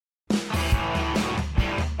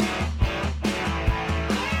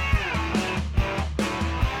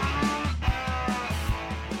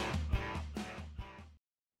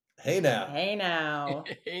Hey now. Hey now.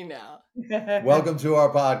 Hey now. Welcome to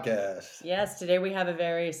our podcast. Yes, today we have a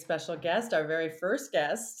very special guest, our very first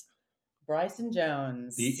guest, Bryson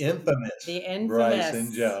Jones. The infamous The infamous.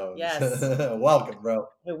 Bryson Jones. Yes. Welcome, bro.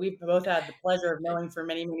 Who we've both had the pleasure of knowing for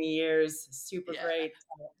many, many years. Super Yeah. great,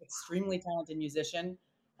 extremely talented musician.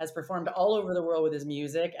 Has performed all over the world with his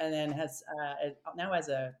music, and then has now has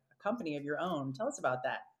a company of your own. Tell us about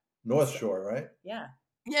that. North Shore, right? Yeah.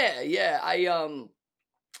 Yeah. I'm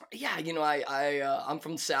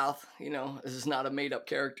from the South. This is not a made up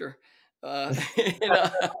character. you know,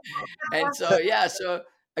 and so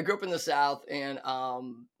I grew up in the South, and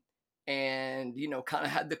kind of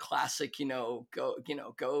had the classic, go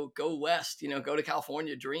west, go to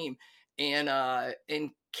California dream, and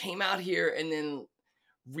came out here, and then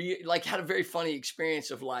had a very funny experience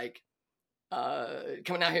of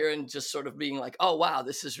coming out here and just sort of being like, oh wow,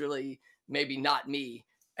 this is really maybe not me.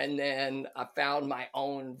 And then I found my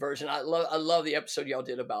own version. I love the episode y'all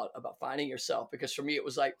did about finding yourself, because for me it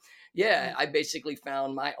was like, yeah, I basically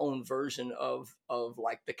found my own version of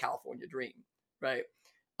like the California dream, right?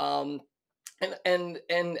 Um,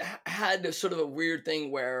 and had sort of a weird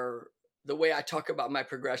thing where the way I talk about my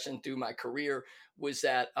progression through my career was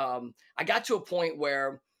that I got to a point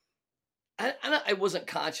where I wasn't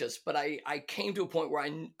conscious, but I came to a point where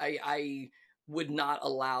I would not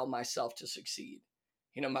allow myself to succeed.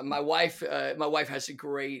 My wife has a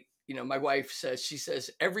great, my wife says, she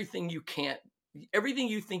says, everything you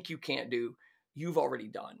think you can't do, you've already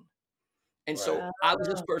done. And Right. so I was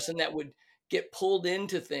this person that would get pulled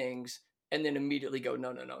into things and then immediately go,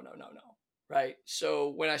 no. Right. So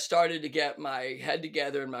when I started to get my head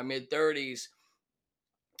together in my mid-30s,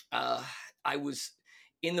 I was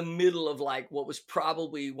in the middle of like what was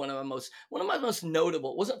probably one of my most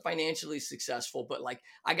notable. It wasn't financially successful, but like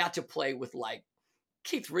I got to play with like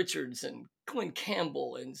Keith Richards and Glenn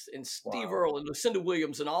Campbell and Steve Wow. Earle and Lucinda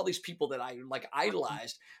Williams and all these people that I like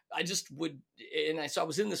idolized. I just would, so I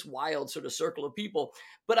was in this wild sort of circle of people,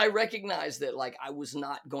 but I recognized that like I was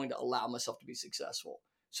not going to allow myself to be successful.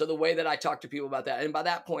 So the way that I talked to people about that, and by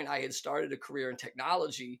that point I had started a career in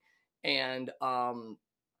technology, and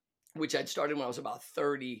which I'd started when I was about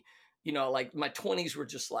 30. Like my 20s were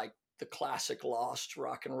just like the classic lost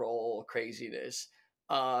rock and roll craziness.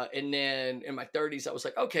 And then in my 30s, I was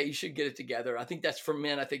like, okay, you should get it together. I think that's for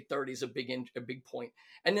men. I think 30 is a big point.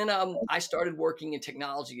 And then I started working in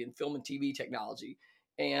technology, in film and TV technology,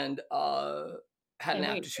 and had an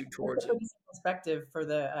aptitude towards it. Perspective for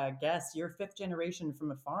the guests. You're fifth generation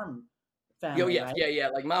from a farm family. Oh yeah, right? yeah.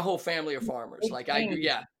 Like my whole family are farmers. Like I do,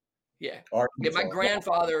 yeah. Arkansas. My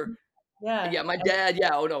grandfather. Yeah. Yeah, my dad. Yeah.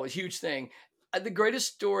 Oh no, it's a huge thing. The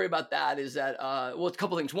greatest story about that is that, well, it's a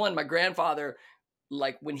couple things. One, my grandfather,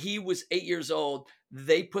 like when he was 8 years old,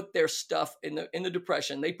 they put their stuff in the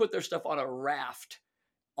Depression. They put their stuff on a raft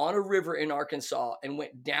on a river in Arkansas and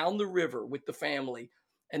went down the river with the family.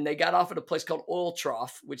 And they got off at a place called Oil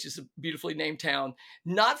Trough, which is a beautifully named town,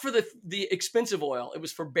 not for the expensive oil. It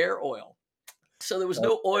was for bear oil. So there was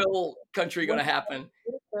no oil country going to happen.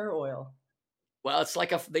 Bear oil. Well, it's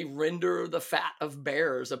like they render the fat of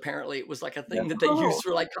bears. Apparently, it was like a thing that they use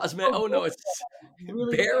for like cosmetic. Oh no, it's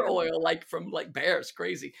really bear oil, like from like bears.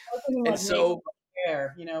 Crazy. And so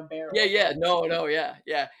bear, bear. Yeah. No,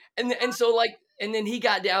 yeah. And so like, and then he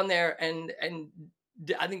got down there, and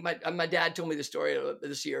I think my dad told me the story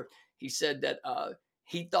this year. He said that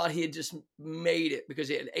he thought he had just made it because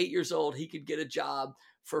he at 8 years old he could get a job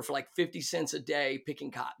for like 50 cents a day picking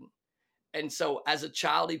cotton. And so as a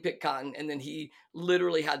child, he picked cotton, and then he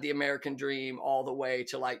literally had the American dream all the way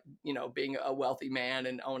to like, being a wealthy man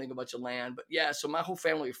and owning a bunch of land. But yeah, so my whole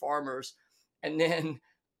family are farmers. And then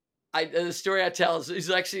the story I tell is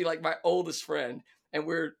actually like my oldest friend, and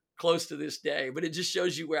we're close to this day, but it just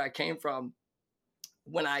shows you where I came from.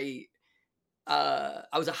 When I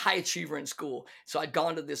was a high achiever in school. So I'd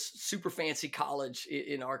gone to this super fancy college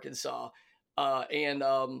in Arkansas, and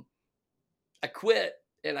I quit.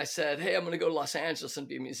 And I said, hey, I'm going to go to Los Angeles and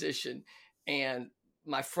be a musician. And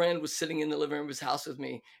my friend was sitting in the living room of his house with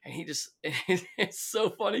me. And he just, it's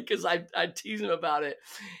so funny because I tease him about it.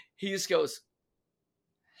 He just goes,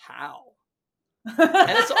 how? And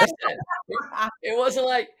that's all I said. It wasn't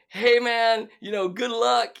like, hey, man, good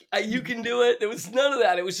luck. You can do it. There was none of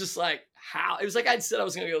that. It was just like, how? It was like I'd said I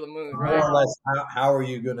was going to go to the moon, right? More or less, how are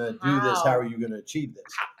you going to do this? How are you going to achieve this?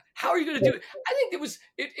 How are you going to do it? I think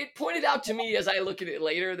it pointed out to me as I look at it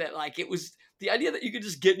later that like it was the idea that you could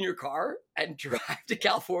just get in your car and drive to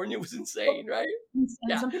California was insane, right? And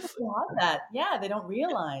some people have that. Yeah, they don't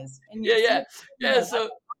realize. And yeah.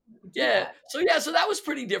 So that was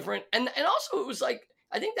pretty different. And also it was like,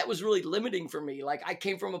 I think that was really limiting for me. Like I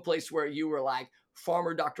came from a place where you were like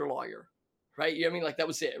farmer, doctor, lawyer, right? You know what I mean? Like that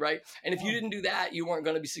was it, right? And if you didn't do that, you weren't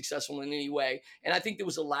going to be successful in any way. And I think there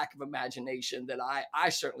was a lack of imagination that I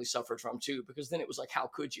certainly suffered from too, because then it was like, how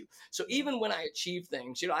could you? So even when I achieved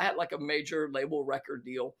things, you know, I had like a major label record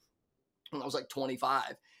deal when I was like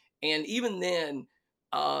 25. And even then,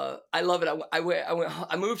 I love it.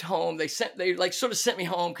 I moved home. They like sort of sent me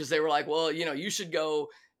home because they were like, well, you know, you should go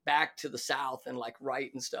back to the South and like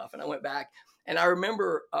write and stuff. And I went back, and I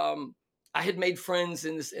remember I had made friends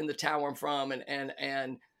in the town where I'm from,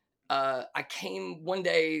 and I came one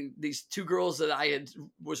day. These two girls that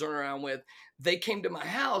was running around with, they came to my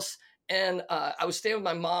house. And I was staying with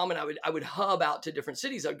my mom, and I would hub out to different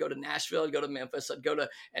cities. I'd go to Nashville, I'd go to Memphis,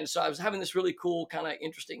 and so I was having this really cool, kind of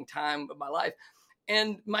interesting time of my life.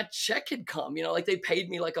 And my check had come, you know, like they paid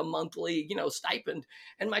me like a monthly, you know, stipend.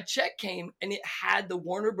 And my check came, and it had the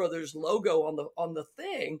Warner Brothers logo on the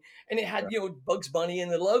thing, and it had, you know, Bugs Bunny in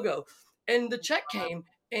the logo. And the check came,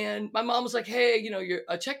 and my mom was like, "Hey, you know,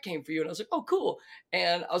 a check came for you." And I was like, "Oh, cool."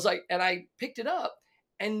 And I was like, and I picked it up,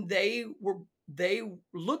 and they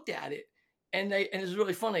looked at it, and it was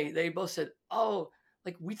really funny. They both said, "Oh,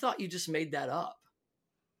 like we thought you just made that up."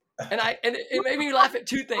 And it made me laugh at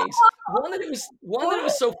two things. One that it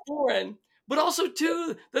was so foreign, but also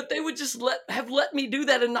two that they would just let me do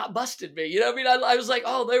that and not busted me. You know what I mean? I was like,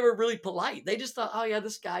 oh, they were really polite. They just thought, oh yeah,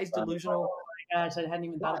 this guy's delusional. Oh my gosh, I hadn't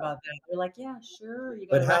even thought about that. They're like, yeah, sure. You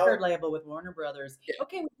got But a how- record label with Warner Brothers. Yeah.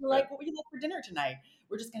 Okay, what would you like for dinner tonight?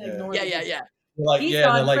 We're just gonna Yeah. ignore Yeah, these. yeah, yeah. Like, He's yeah,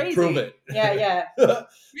 they're gone like, crazy. prove it. Yeah. But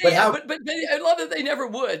But how? I love that they never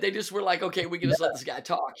would. They just were like, okay, we can just let this guy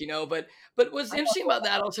talk, you know. But what's interesting about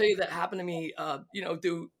that, I'll tell you, that happened to me, you know,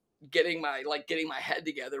 through getting my head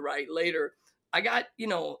together. Right later, I got, you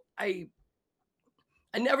know, I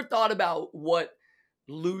never thought about what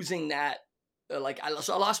losing that, so I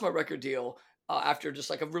lost my record deal after just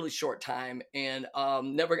like a really short time, and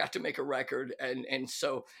never got to make a record, and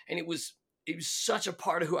it was such a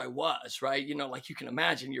part of who I was, right? You know, like you can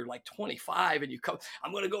imagine, you're like 25 and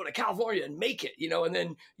I'm going to go to California and make it, you know, and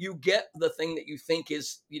then you get the thing that you think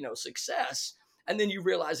is, you know, success. And then you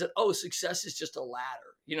realize that, oh, success is just a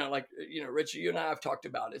ladder, you know, like, you know, Richard, you and I have talked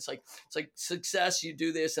about it. It's like success, you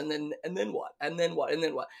do this, and then what, and then what, and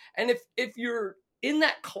then what. And if you're in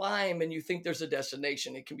that climb and you think there's a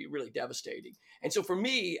destination, it can be really devastating. And so for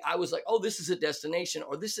me, I was like, oh, this is a destination,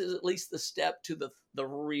 or this is at least the step to the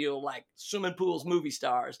real, like, swimming pools, movie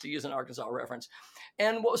stars, to use an Arkansas reference.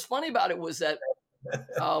 And what was funny about it was that,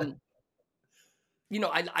 you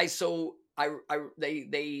know,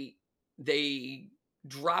 they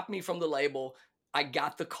dropped me from the label. I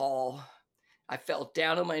got the call. I fell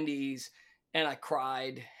down on my knees and I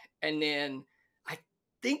cried. And then I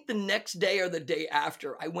think the next day or the day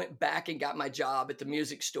after, I went back and got my job at the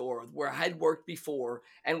music store where I had worked before,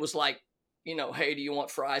 and was like, you know, hey, do you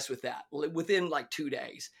want fries with that? Within like 2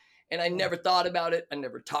 days. And I never thought about it. I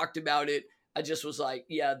never talked about it. I just was like,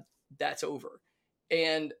 yeah, that's over.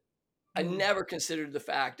 And I never considered the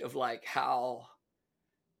fact of like how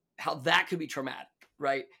that could be traumatic,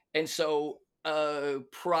 right? And so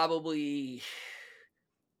probably,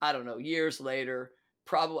 I don't know, years later,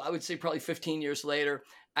 I would say probably 15 years later,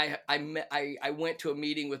 I went to a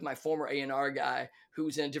meeting with my former A&R guy who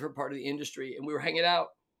was in a different part of the industry, and we were hanging out.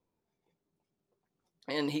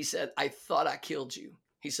 And he said, I thought I killed you.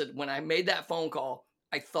 He said, when I made that phone call,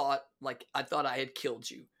 I thought I had killed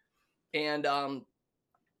you. And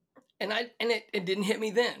it didn't hit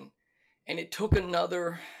me then. And it took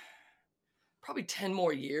another probably 10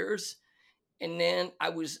 more years. And then I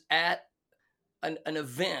was at an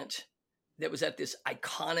event that was at this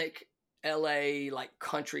iconic LA like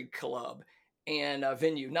country club and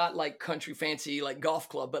venue, not like country fancy like golf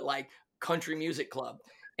club, but like country music club.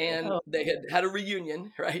 And they had a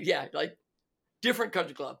reunion, right? Yeah, like different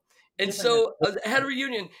country club. And so I had a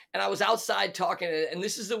reunion, and I was outside talking, and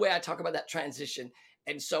this is the way I talk about that transition.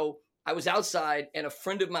 And so I was outside, and a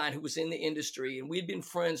friend of mine who was in the industry, and we'd been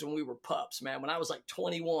friends when we were pups, man. When I was like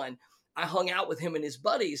 21, I hung out with him and his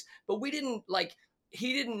buddies, but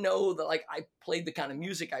he didn't know that like I played the kind of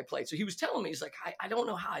music I played. So he was telling me, he's like, I don't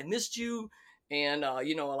know how I missed you. And,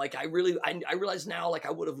 you know, like I realize now, like I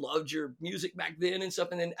would have loved your music back then and stuff.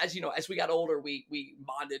 And then as, you know, as we got older, we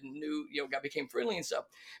bonded and knew, you know, became friendly and stuff.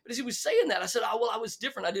 But as he was saying that, I said, oh, well, I was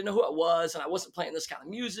different. I didn't know who I was, and I wasn't playing this kind of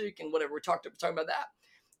music and whatever. We're talking about that.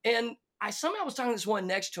 And I somehow was talking to this one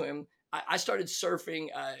next to him. I started surfing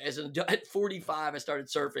at 45. I started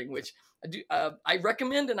surfing, which I do. I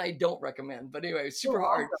recommend and I don't recommend. But anyway, it's super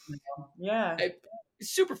hard. Yeah,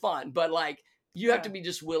 it's super fun. But like you have to be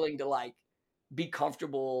just willing to like be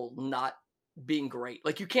comfortable not being great.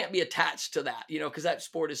 Like you can't be attached to that, because that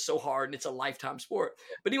sport is so hard and it's a lifetime sport.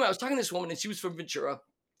 But anyway, I was talking to this woman and she was from Ventura.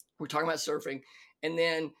 We're talking about surfing. And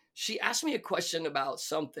then she asked me a question about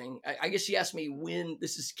something. I guess she asked me when,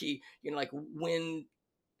 this is key, like when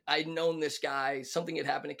I'd known this guy, something had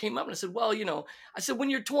happened. It came up and I said, well, I said, when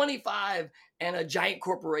you're 25 and a giant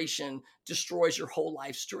corporation destroys your whole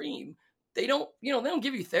life's dream, they don't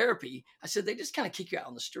give you therapy. I said, they just kind of kick you out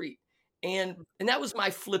on the street. And that was my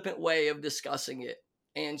flippant way of discussing it.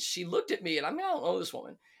 And she looked at me and I don't know this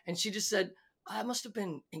woman. And she just said, that must have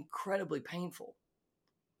been incredibly painful.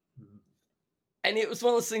 Mm-hmm. And it was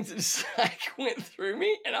one of those things that just went through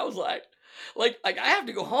me. And I was like I have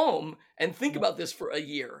to go home and think about this for a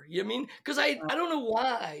year. You know what I mean? Because I don't know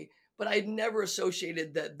why, but I'd never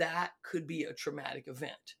associated that could be a traumatic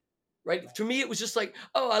event. Right. To me, it was just like,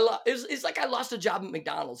 it's like I lost a job at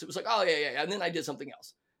McDonald's. It was like, oh, yeah. And then I did something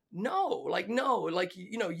else. No,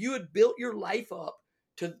 you had built your life up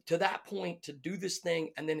to that point to do this thing.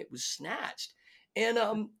 And then it was snatched. And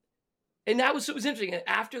it was interesting. And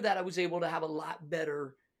after that, I was able to have a lot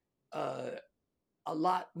better,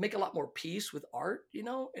 make a lot more peace with art, in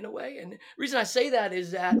a way. And the reason I say that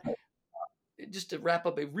is that, just to wrap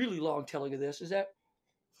up a really long telling of this, is that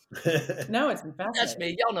no, it's fascinating. That's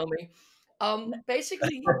me. Y'all know me.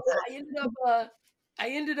 Basically, I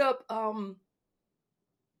ended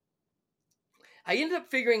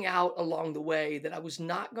up figuring out along the way that I was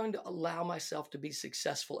not going to allow myself to be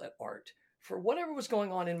successful at art for whatever was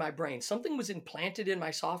going on in my brain. Something was implanted in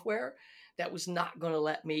my software that was not going to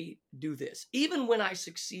let me do this. Even when I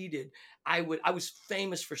succeeded, I was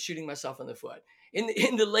famous for shooting myself in the foot.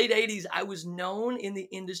 In the late 80s, I was known in the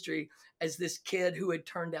industry as this kid who had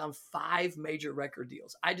turned down 5 major record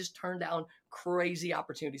deals. I just turned down crazy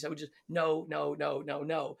opportunities. I would just, no.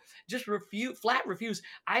 Just flat refuse.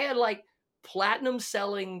 I had platinum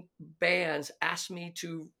selling bands ask me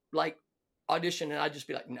to audition and I'd just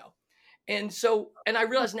be like, no. And I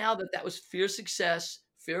realize now that was fear of success,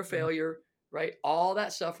 fear of failure, right? All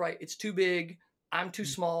that stuff, right? It's too big. I'm too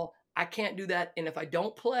small. I can't do that. And if I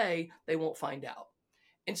don't play, they won't find out.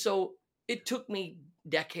 And so it took me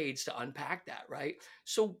decades to unpack that, right?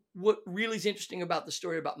 So what really is interesting about the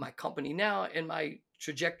story about my company now and my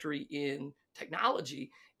trajectory in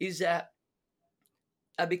technology is that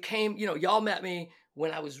I became, y'all met me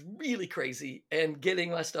when I was really crazy and getting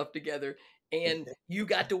my stuff together. And you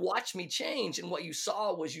got to watch me change. And what you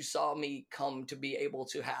saw me come to be able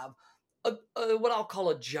to have what I'll call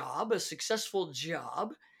a successful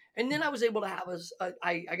job. And then I was able to have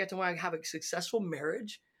I got to have a successful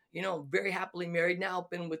marriage, very happily married now. I've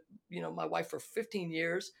been with, my wife for 15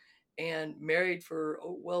 years and married for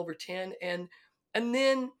well over 10. And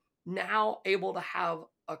then now able to have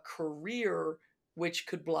a career which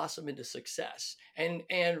could blossom into success. And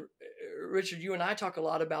Richard, you and I talk a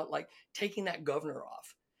lot about taking that governor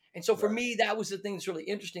off. And so for me, that was the thing that's really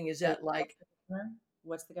interesting is that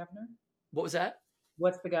what's the governor? What was that?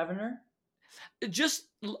 What's the governor? Just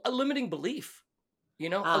a limiting belief,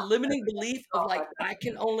 a limiting belief of I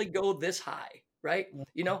can only go this high, right?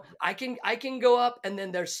 I can go up and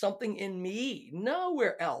then there's something in me,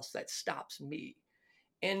 nowhere else that stops me.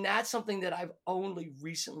 And that's something that I've only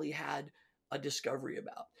recently had a discovery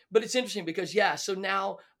about. But it's interesting because so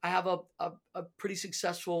now I have a pretty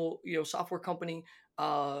successful, software company,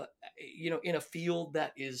 in a field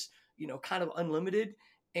that is, kind of unlimited.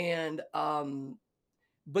 And,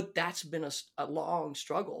 but that's been a long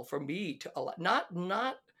struggle for me to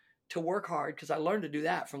not to work hard because I learned to do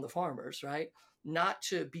that from the farmers, right? Not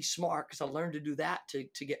to be smart because I learned to do that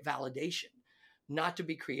to get validation, not to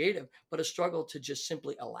be creative, but a struggle to just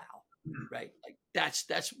simply allow, right? That's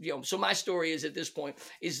so my story is at this point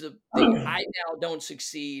is the thing. I now don't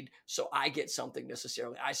succeed so I get something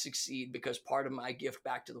necessarily. I succeed because part of my gift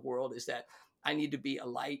back to the world is that I need to be a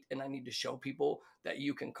light and I need to show people that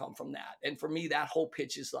you can come from that. And for me, that whole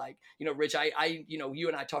pitch is Rich, I you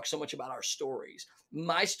and I talk so much about our stories.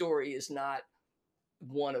 My story is not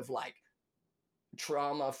one of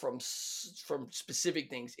trauma from specific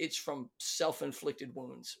things. It's from self-inflicted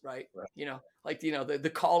wounds, right?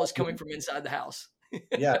 The call is coming from inside the house.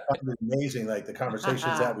 Yeah, it's amazing, the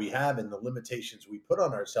conversations that we have and the limitations we put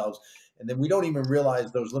on ourselves, and then we don't even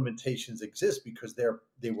realize those limitations exist because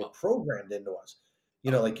they were programmed into us.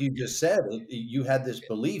 Like you just said, you had this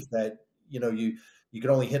belief that you could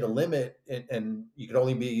only hit a limit and you could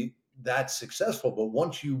only be that successful. But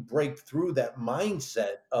once you break through that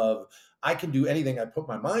mindset of I can do anything I put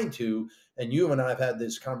my mind to, and you and I have had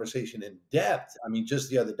this conversation in depth. I mean, just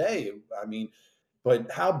the other day.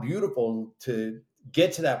 But how beautiful to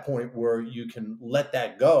get to that point where you can let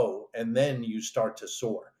that go and then you start to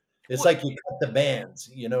soar. It's Well, like you cut the bands,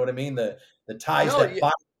 you know what I mean? The ties no, that yeah,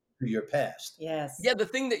 bind you to your past. Yes. yeah. The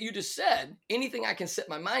thing that you just said, anything I can set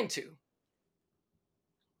my mind to,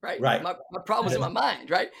 right? Right. My problem's in my mind,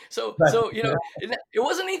 right? So Right. so you know, it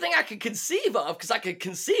wasn't anything I could conceive of because I could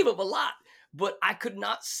conceive of a lot, but I could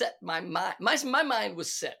not set my mind. My mind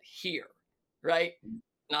was set here, right?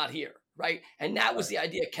 Not here, right? And that was Right. the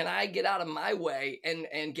idea. Can I get out of my way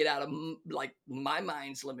and get out of like my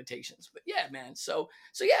mind's limitations? But yeah, man. So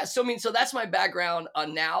yeah. So I mean, so that's my background.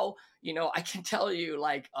 Now, you know, I can tell you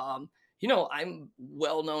like you know, I'm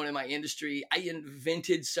well known in my industry. I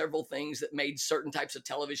invented several things that made certain types of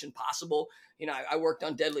television possible. You know, I worked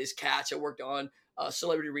on Deadliest Catch. I worked on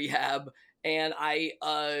Celebrity Rehab, and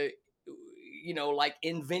you know, like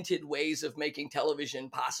invented ways of making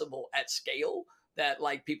television possible at scale that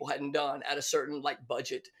like people hadn't done at a certain like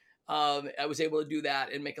budget. I was able to do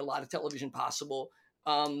that and make a lot of television possible.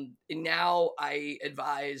 And now I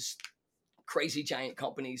advise crazy giant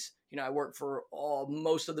companies. You know, I work for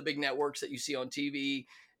most of the big networks that you see on TV,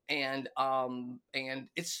 and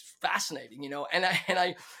it's fascinating, you know. And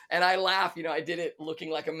I laugh, you know. I did it looking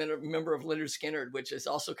like a member of Leonard Skinner, which is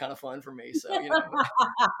also kind of fun for me. So you know,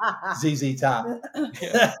 ZZ Top.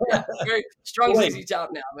 yeah, yeah, very strong Wait, ZZ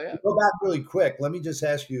Top now. But yeah. go back really quick. Let me just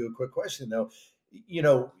ask you a quick question though. You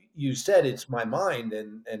know, you said it's my mind,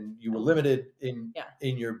 and you were limited Yeah.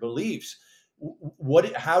 in your beliefs.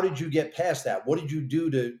 What? How did you get past that? What did you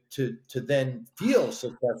do to then feel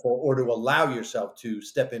successful, or to allow yourself to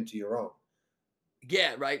step into your own?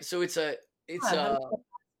 Yeah, right. So it's Yeah, how did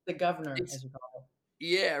the governor, it's as you call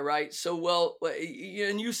yeah, right. So well,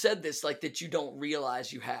 and you said this like that you don't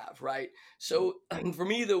realize you have, right? So for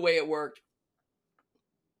me, the way it worked,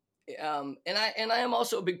 and I am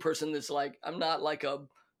also a big person that's like I'm not like a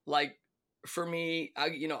like for me,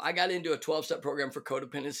 I got into a 12-step program for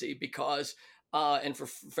codependency because and for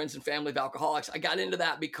friends and family of alcoholics. I got into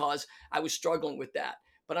that because I was struggling with that.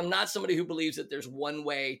 But I'm not somebody who believes that there's one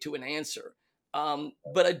way to an answer.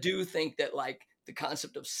 But I do think that like the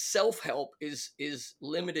concept of self-help is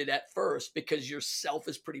limited at first because your self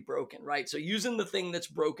is pretty broken, right? So using the thing that's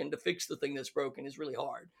broken to fix the thing that's broken is really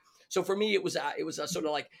hard. So for me, it was a sort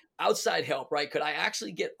of like outside help, right? Could I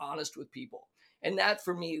actually get honest with people? And that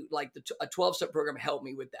for me, like a 12-step program helped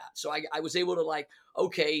me with that. So I was able to like,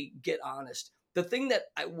 okay, get honest. The thing that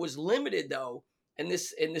I was limited though, and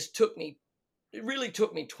this took me, it really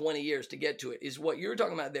took me 20 years to get to it, is what you're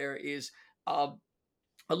talking about there is uh,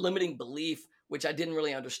 a limiting belief, which I didn't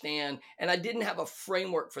really understand. And I didn't have a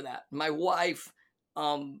framework for that.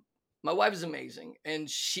 Um, my wife is amazing, and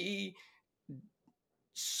she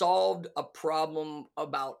solved a problem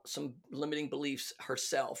about some limiting beliefs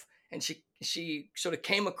herself, and she sort of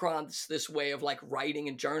came across this way of like writing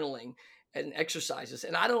and journaling and exercises.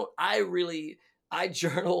 And I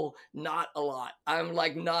journal not a lot. I'm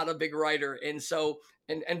like not a big writer, and so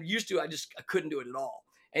and used to, I couldn't do it at all.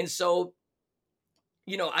 And so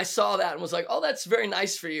you know, I saw that and was like, "Oh, that's very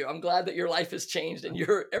nice for you. I'm glad that your life has changed and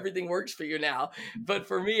everything works for you now." But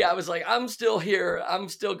for me, I was like, "I'm still here. I'm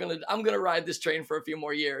gonna ride this train for a few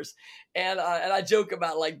more years." And I joke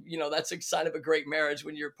about like, you know, that's a sign of a great marriage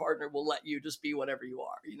when your partner will let you just be whatever you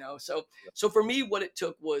are, you know. So for me, what it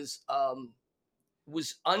took was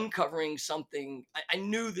uncovering something. I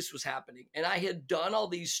knew this was happening, and I had done all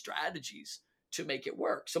these strategies to make it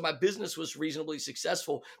work. So my business was reasonably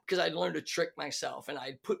successful because I'd learned to trick myself and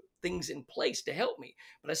I'd put things in place to help me.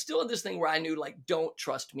 But I still had this thing where I knew, like, don't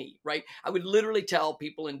trust me, right? I would literally tell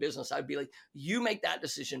people in business, I'd be like, you make that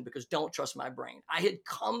decision because don't trust my brain. I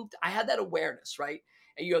had that awareness, right?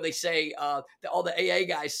 And, you know, they say, all the AA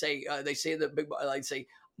guys say, they say,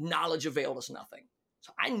 knowledge availed us nothing.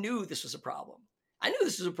 So I knew this was a problem. I knew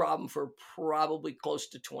this was a problem for probably close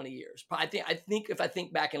to 20 years. I think if I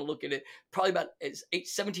think back and look at it, probably about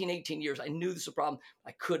 17, 18 years, I knew this was a problem.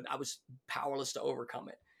 I was powerless to overcome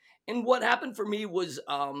it. And what happened for me was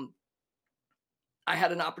I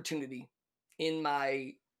had an opportunity in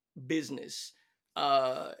my business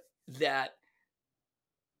that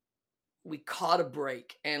we caught a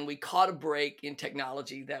break, and we caught a break in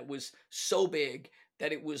technology that was so big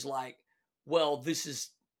that it was like, well, this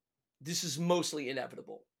is mostly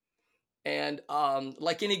inevitable. And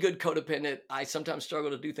like any good codependent, I sometimes struggle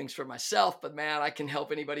to do things for myself, but man, I can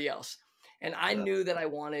help anybody else. And I Yeah. knew that I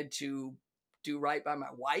wanted to do right by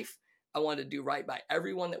my wife. I wanted to do right by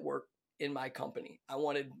everyone that worked in my company. I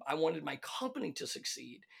wanted my company to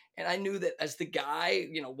succeed. And I knew that as the guy,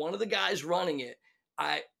 you know, one of the guys running it,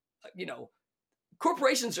 you know,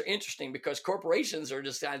 corporations are interesting because corporations are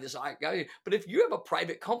just kind of this, but if you have a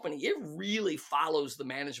private company, it really follows the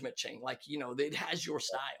management chain. Like, you know, it has your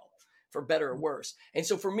style. for better or worse. And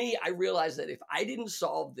so for me, I realized that if I didn't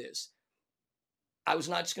solve this, I was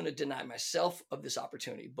not just going to deny myself of this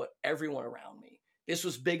opportunity, but everyone around me. This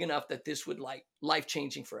was big enough that this would like life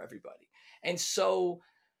changing for everybody. And so,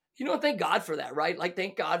 thank God for that, right? Like,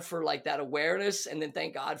 thank God for like that awareness, and then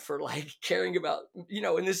thank God for like caring about,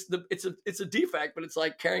 and it's a defect, but it's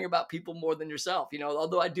like caring about people more than yourself.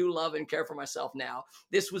 Although I do love and care for myself now,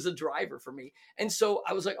 this was a driver for me. And so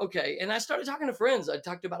I was like, okay. And I started talking to friends. I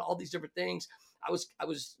talked about all these different things. I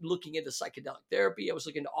was looking into psychedelic therapy. I was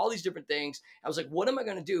looking into all these different things. I was like, what am I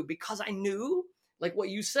going to do? Because I knew, like what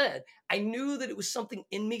you said, I knew that it was something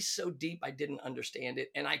in me so deep I didn't understand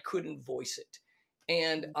it and I couldn't voice it.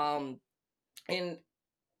 And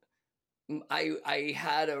I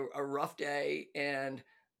had a rough day, and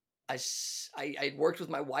I worked with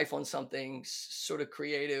my wife on something sort of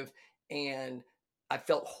creative, and I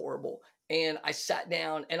felt horrible. And I sat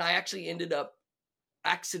down, and I actually ended up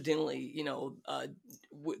accidentally,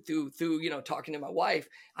 through talking to my wife,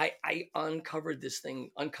 I uncovered this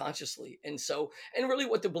thing unconsciously. And really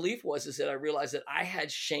what the belief was is that I realized that I had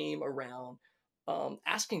shame around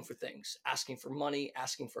asking for things, asking for money,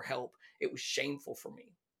 asking for help. It was shameful for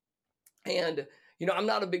me. And, I'm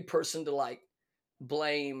not a big person to like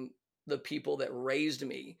blame the people that raised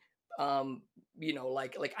me.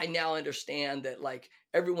 Like I now understand that like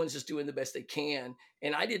everyone's just doing the best they can.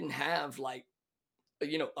 And I didn't have like,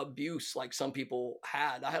 abuse like some people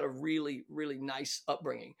had. I had a really, really nice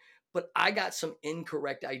upbringing, but I got some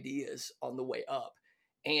incorrect ideas on the way up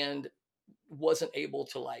and wasn't able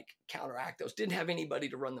to like counteract those, didn't have anybody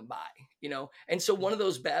to run them by, And so one of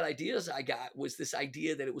those bad ideas I got was this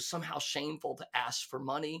idea that it was somehow shameful to ask for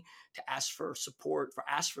money, to ask for support,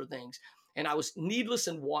 ask for things. And I was needless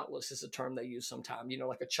and wantless is a term they use sometimes,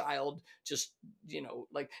 like a child, just,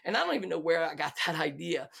 and I don't even know where I got that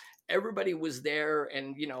idea. Everybody was there,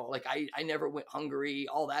 and, like I never went hungry,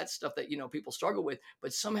 all that stuff that, people struggle with,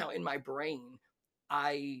 but somehow in my brain,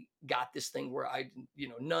 I got this thing where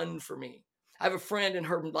none for me. I have a friend and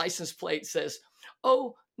her license plate says,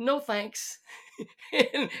 "Oh, no thanks."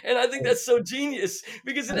 and I think that's so genius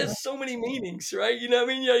because it has so many meanings, right? You know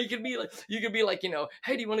what I mean? You could be like,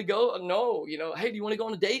 hey, do you want to go? No. Hey, do you want to go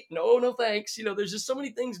on a date? No, no thanks. There's just so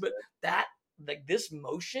many things, but that, like this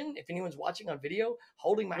motion, if anyone's watching on video,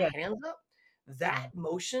 holding my hands up, that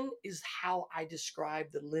motion is how I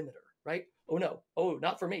describe the limiter, right? Oh no, oh,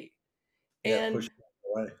 not for me. And push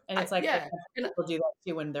away. And it's like people do that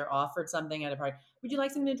too when they're offered something at a party. Would you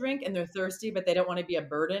like something to drink? And they're thirsty, but they don't want to be a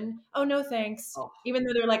burden. Oh, no, thanks. Oh. Even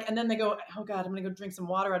though they're like, and then they go, oh God, I'm going to go drink some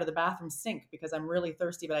water out of the bathroom sink because I'm really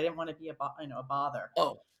thirsty, but I didn't want to be a bother.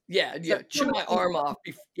 Oh, yeah. So, chew my arm off.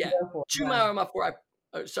 Chew my arm off before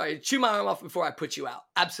chew my arm off before I put you out.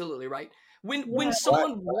 Absolutely. Right. When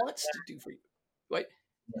someone wants to do for you, right?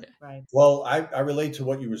 Yeah. Right. Well, I relate to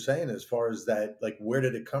what you were saying as far as that, like, where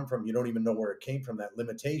did it come from? You don't even know where it came from, that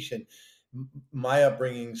limitation. My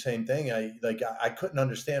upbringing, same thing. I couldn't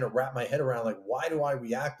understand or wrap my head around, like, why do I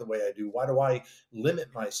react the way I do? Why do I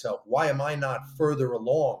limit myself? Why am I not further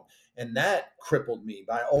along? And that crippled me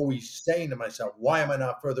by always saying to myself, why am I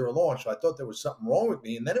not further along? So I thought there was something wrong with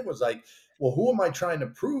me. And then it was like, well, who am I trying to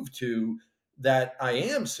prove to that I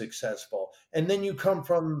am successful? And then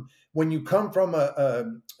when you come from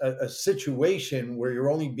a situation where you're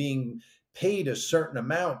only being paid a certain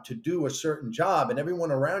amount to do a certain job, and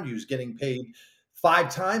everyone around you is getting paid 5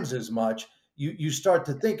 times as much, you start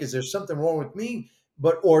to think, is there something wrong with me?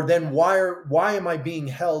 Or then why am I being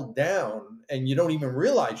held down? And you don't even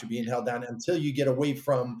realize you're being held down until you get away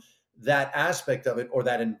from that aspect of it, or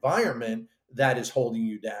that environment that is holding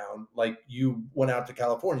you down. Like, you went out to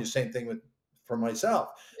California, same thing for myself.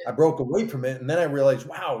 I broke away from it, and then I realized,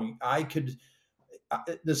 wow,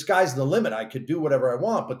 the sky's the limit. I could do whatever I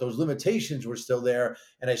want, but those limitations were still there,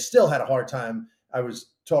 and I still had a hard time. I was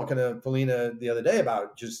talking to Felina the other day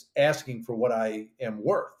about just asking for what I am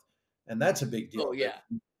worth, and that's a big deal. Oh yeah,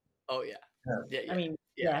 oh yeah. Yeah. I mean,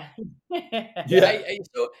 yeah. Yeah.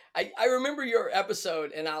 I remember your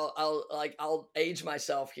episode, and I'll age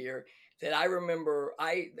myself here. That I remember,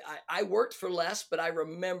 I worked for less, but I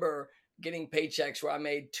remember getting paychecks where I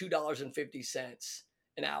made $2.50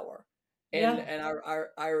 an hour. And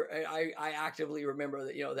I actively remember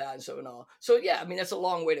that, that and so and all. So yeah, I mean, that's a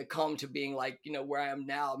long way to come to being like, where I am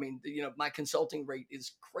now. I mean, my consulting rate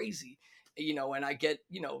is crazy, and I get,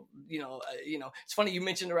 it's funny you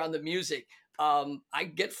mentioned around the music. I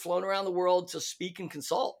get flown around the world to speak and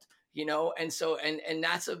consult, and so and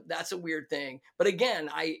that's a weird thing. But again,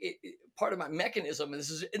 part of my mechanism,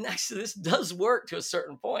 and actually this does work to a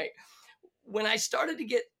certain point. When I started to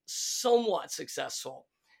get somewhat successful,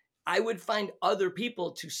 I would find other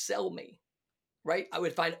people to sell me, right? I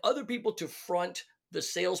would find other people to front the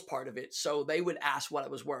sales part of it. So they would ask what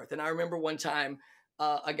it was worth. And I remember one time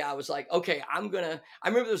a guy was like, okay, I remember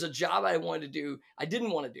there was a job I wanted to do. I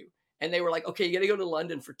didn't want to do. And they were like, okay, you got to go to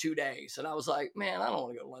London for 2 days. And I was like, man, I don't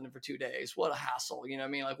want to go to London for 2 days. What a hassle. You know what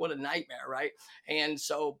I mean? Like, what a nightmare. Right. And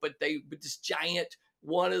so, but this giant,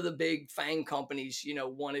 one of the big FANG companies,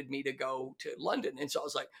 wanted me to go to London. And so I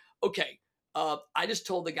was like, okay, I just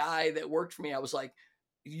told the guy that worked for me, I was like,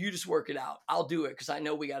 you just work it out. I'll do it because I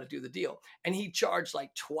know we got to do the deal. And he charged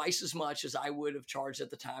like twice as much as I would have charged at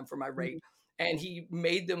the time for my rate. And he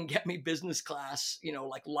made them get me business class,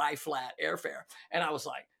 like lie flat airfare. And I was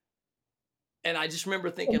like, and I just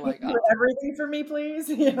remember thinking like, everything for me, please.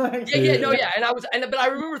 Yeah. But I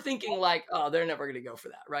remember thinking like, oh, they're never going to go for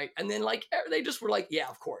that. Right. And then like, they just were like, yeah,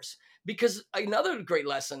 of course. Because another great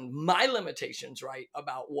lesson, my limitations, right,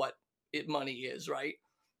 about what money is, right.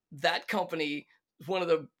 That company is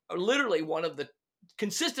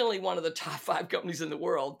consistently one of the top 5 companies in the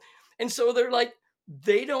world. And so they're like,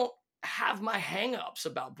 they don't have my hangups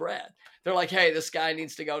about bread. They're like, hey, this guy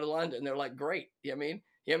needs to go to London. They're like, great. You know what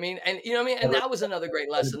I mean? And and that was another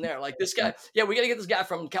great lesson there. Like this guy, yeah, we got to get this guy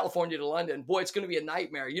from California to London. Boy, it's going to be a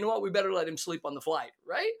nightmare. You know what? We better let him sleep on the flight,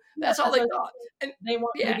 right? That's all they thought. And they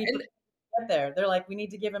want to get there. They're like, we need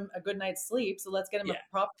to give him a good night's sleep, so let's get him a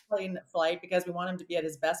proper plane flight because we want him to be at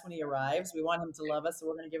his best when he arrives. We want him to love us, so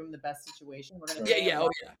we're going to give him the best situation. We're going to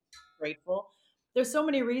grateful. There's so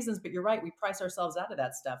many reasons, but you're right. We price ourselves out of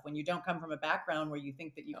that stuff when you don't come from a background where you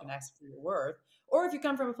think that you can ask for your worth. Or if you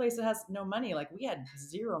come from a place that has no money, like we had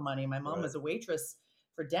zero money. My mom was a waitress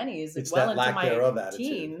for Denny's well into my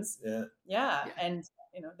teens. Yeah. And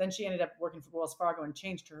then she ended up working for Wells Fargo and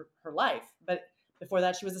changed her life. But before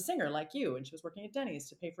that, she was a singer like you, and she was working at Denny's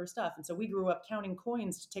to pay for her stuff. And so we grew up counting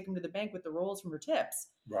coins to take them to the bank with the rolls from her tips.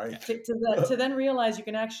 Right. To then realize you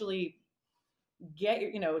can actually get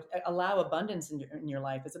allow abundance in your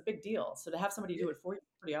life is a big deal. So to have somebody do it for you is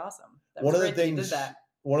pretty awesome. One of the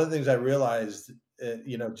things I realized,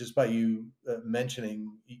 just by you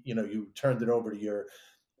mentioning, you turned it over to your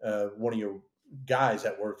one of your guys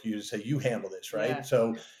that work for you to say, you handle this, right? Yeah.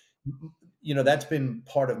 So, that's been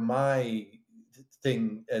part of my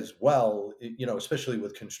thing as well, especially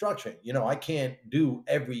with construction. I can't do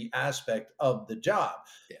every aspect of the job.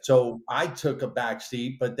 Yeah. So I took a back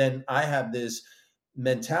seat, but then I have this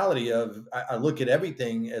mentality of, I look at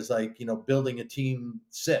everything as like, building a team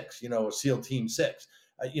 6, a SEAL team 6.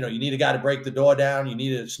 You need a guy to break the door down. You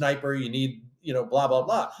need a sniper. You need, blah, blah,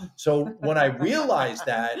 blah. So when I realized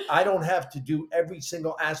that I don't have to do every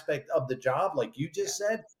single aspect of the job, like you just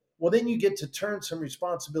said, well, then you get to turn some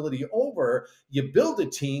responsibility over. You build a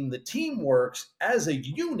team, the team works as a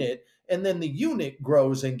unit, and then the unit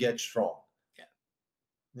grows and gets strong.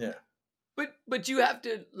 Yeah. But you have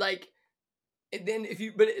to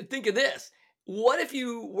think of this. What if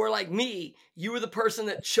you were like me? You were the person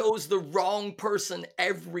that chose the wrong person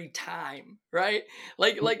every time, right?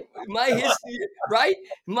 Like my history, right?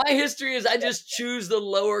 My history is I just choose the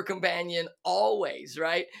lower companion always,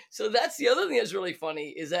 right? So that's the other thing that's really funny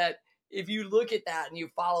is that if you look at that and you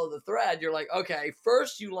follow the thread, you're like, okay,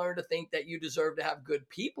 first you learn to think that you deserve to have good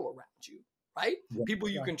people around you, right? People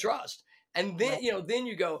you can trust. And then, then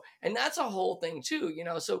you go, and that's a whole thing too,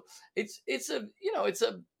 so it's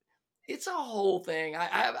a whole thing.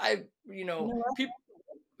 People.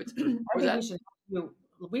 I think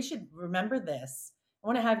we should remember this. I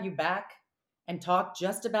want to have you back and talk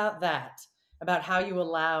just about that, about how you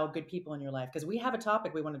allow good people in your life, because we have a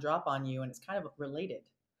topic we want to drop on you, and it's kind of related.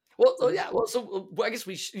 Well, I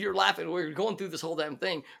guess you're laughing. We're going through this whole damn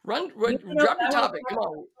thing. Drop your topic. Come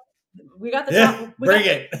on. We got the topic. Bring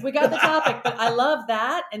it. We got the topic, but I love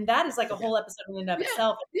that, and that is like a whole episode in and of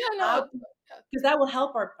itself. Because that will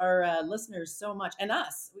help our listeners so much, and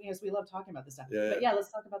us, because we love talking about this stuff. Yeah. But let's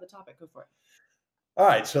talk about the topic. Go for it. All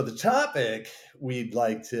right. So the topic we'd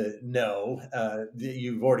like to know,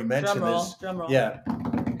 you've already mentioned this. Drum roll. Yeah.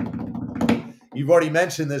 You've already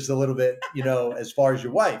mentioned this a little bit, as far as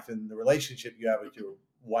your wife and the relationship you have with your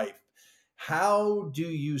wife. How do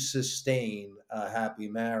you sustain a happy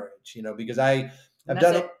marriage? Because I've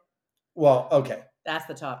done it. Well, okay. That's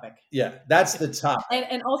the topic. Yeah, that's the topic.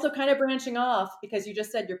 And also kind of branching off, because you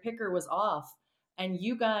just said your picker was off, and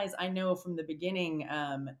you guys, I know from the beginning.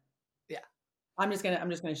 I'm just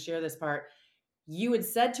gonna share this part. You had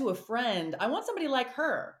said to a friend, "I want somebody like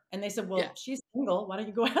her," and they said, "Well, she's single. Why don't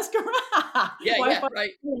you go ask her?" Right.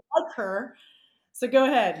 Like her. So go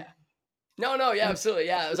ahead. No, absolutely.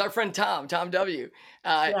 Yeah, it was our friend Tom W.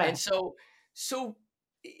 And so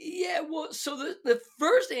the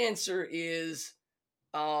first answer is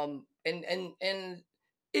And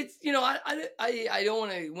it's, you know, I don't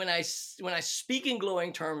want to, when I speak in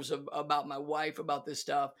glowing terms about my wife, about this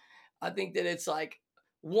stuff, I think that it's like,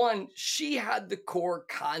 one, she had the core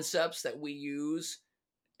concepts that we use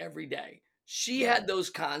every day. She had those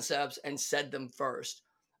concepts and said them first.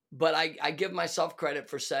 But I give myself credit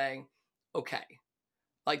for saying, okay,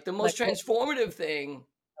 like the most transformative thing,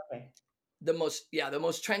 the most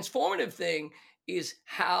transformative thing is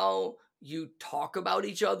how you talk about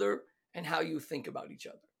each other and how you think about each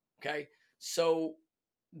other. Okay. So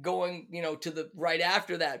going, you know, to the right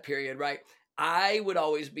after that period, right? I would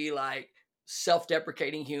always be like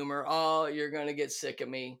self-deprecating humor. Oh, you're going to get sick of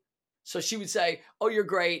me. So she would say, oh, you're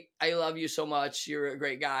great. I love you so much. You're a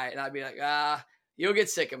great guy. And I'd be like, you'll get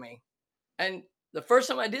sick of me. And the first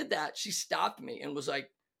time I did that, she stopped me and was like,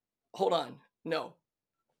 hold on. No,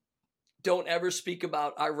 don't ever speak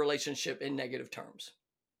about our relationship in negative terms.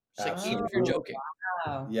 It's like, even if you're joking.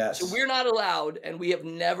 Wow. Yes. So we're not allowed, and we have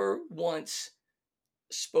never once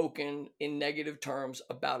spoken in negative terms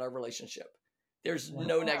about our relationship. There's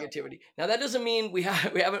no negativity. Now that doesn't mean we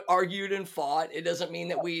haven't argued and fought. It doesn't mean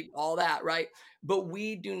that we all that, right? But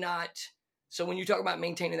we do not. So when you talk about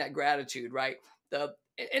maintaining that gratitude, right?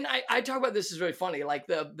 And I talk about this is really funny, like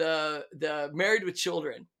the Married with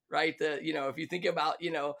Children, right? You know, if you think about,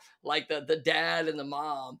 you know, like the dad and the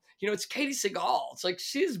mom, you know, it's Katie Seagal. It's like,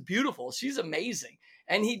 she's beautiful. She's amazing.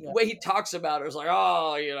 And the way he talks about her is like,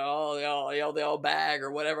 oh, you know, the old bag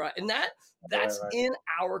or whatever. And that's right. In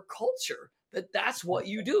our culture, that's what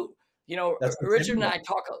you do. You know, Richard and I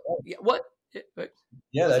talk. What?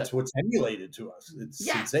 Yeah, that's what's emulated to us. It's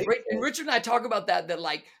sensational. Right. And Richard and I talk about that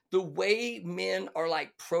like the way men are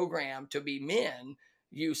like programmed to be men.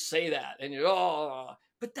 You say that, and you're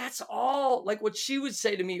but that's all. Like what she would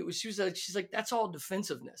say to me was, she's like, that's all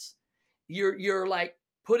defensiveness. You're like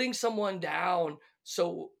putting someone down,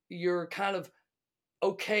 so you're kind of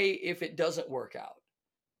okay if it doesn't work out,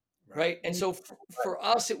 right? And so for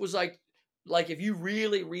us, it was like if you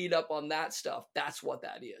really read up on that stuff, that's what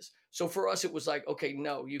that is. So for us, it was like, okay,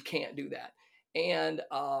 no, you can't do that. And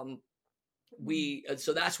so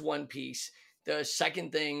that's one piece. The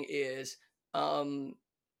second thing is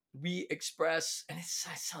we express, and it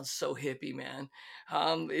sounds so hippie, man.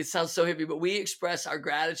 It sounds so hippie, but we express our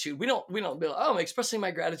gratitude. We don't be like, oh, I'm expressing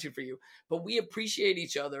my gratitude for you, but we appreciate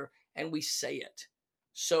each other and we say it.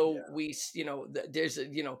 So we, you know, there's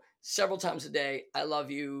several times a day, I love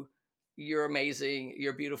you. You're amazing.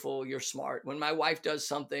 You're beautiful. You're smart. When my wife does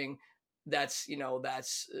something that's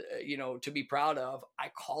to be proud of, I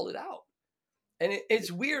call it out. And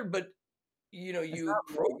it's weird, but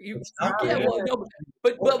it's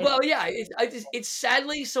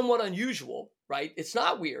sadly somewhat unusual, right? It's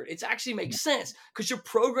not weird. It actually makes sense because you're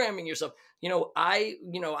programming yourself. I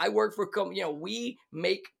work for, we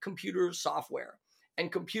make computer software,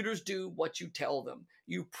 and computers do what you tell them.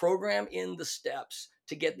 You program in the steps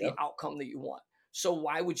to get the outcome that you want. So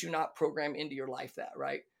why would you not program into your life that,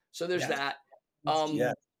 right? So there's that.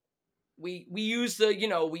 We use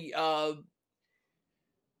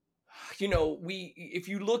if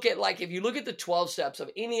you look at the 12 steps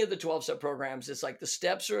of any of the 12-step programs, it's like the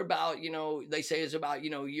steps are about, they say is about,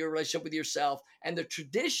 your relationship with yourself, and the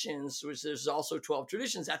traditions, which there's also 12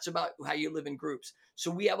 traditions, that's about how you live in groups.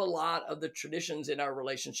 So we have a lot of the traditions in our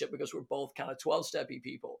relationship because we're both kind of 12-steppy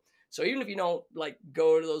people. So even if you don't like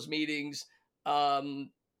go to those meetings,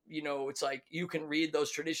 it's like you can read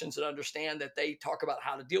those traditions and understand that they talk about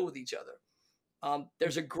how to deal with each other.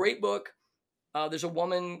 There's a great book. There's a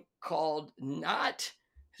woman called it's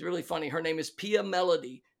really funny. Her name is Pia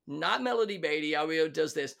Mellody, not Melody Beatty.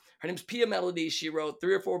 Does this. Her name's Pia Mellody. She wrote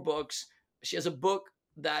 3 or 4 books. She has a book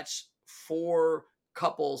that's for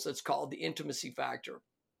couples that's called The Intimacy Factor.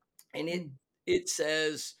 And it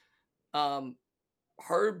says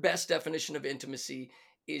her best definition of intimacy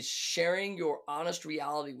is sharing your honest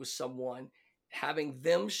reality with someone, having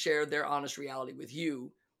them share their honest reality with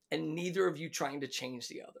you, and neither of you trying to change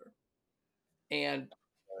the other. And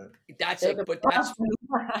that's but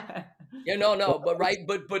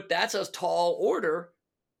that's a tall order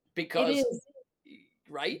because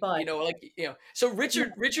right. So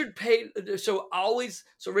Richard paid. So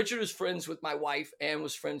Richard was friends with my wife and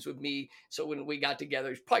was friends with me. So when we got together,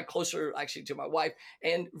 he's probably closer actually to my wife,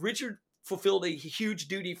 and Richard fulfilled a huge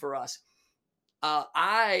duty for us.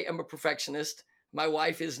 I am a perfectionist. My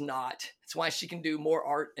wife is not. That's why she can do more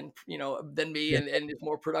art and than me and is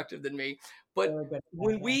more productive than me. But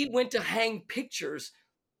when we went to hang pictures,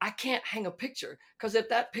 I can't hang a picture because if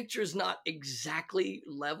that picture is not exactly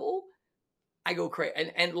level, I go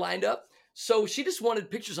crazy and lined up. So she just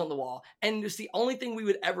wanted pictures on the wall, and it's the only thing we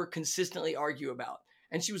would ever consistently argue about.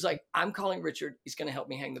 And she was like, I'm calling Richard. He's going to help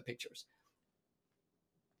me hang the pictures.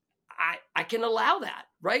 I can allow that,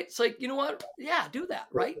 right? It's like, you know what? Yeah, do that,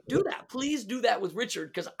 right? Do that. Please do that with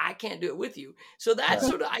Richard because I can't do it with you. So that's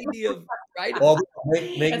sort of idea of, right? Well,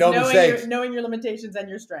 make no mistakes. Knowing your limitations and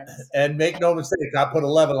your strengths. And make no mistakes. I put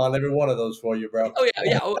 11 on every one of those for you, bro. Oh,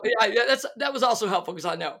 yeah. That was also helpful because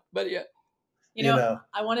I know. But yeah. You know,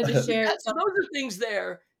 I wanted to share. So those are things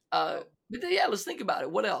there. But yeah, let's think about it.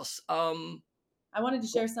 What else? I wanted to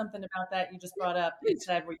share something about that you just brought up. You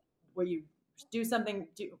said where you do something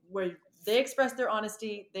where they express their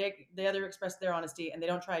honesty, the other express their honesty, and they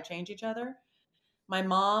don't try to change each other. My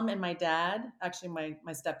mom and my dad, actually my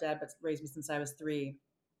stepdad, but raised me since I was 3.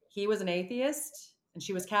 He was an atheist and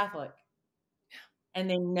she was Catholic. And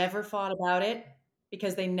they never fought about it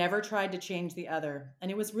because they never tried to change the other.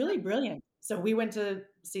 And it was really brilliant. So we went to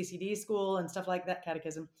CCD school and stuff like that,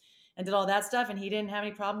 catechism, and did all that stuff. And he didn't have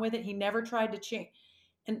any problem with it. He never tried to change.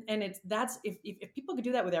 And if people could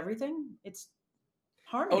do that with everything, it's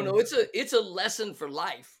harmony. Oh no, it's a lesson for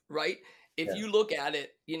life, right? If you look at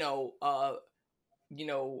it, I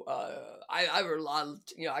have a lot of,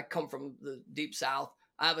 I come from the deep South.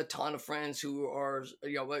 I have a ton of friends who are,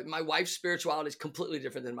 my wife's spirituality is completely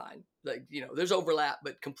different than mine. Like, there's overlap,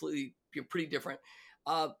 but completely, pretty different.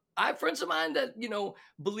 I have friends of mine that,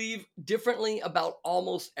 believe differently about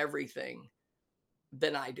almost everything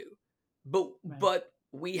than I do, but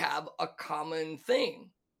we have a common thing.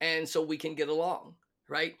 And so we can get along,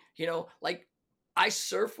 right? Like I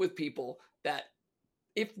surf with people that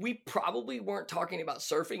if we probably weren't talking about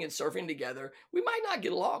surfing and surfing together, we might not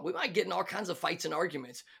get along. We might get in all kinds of fights and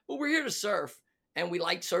arguments, but we're here to surf and we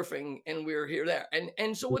like surfing and we're here there.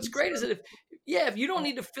 And so what's great is that if you don't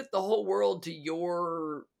need to fit the whole world to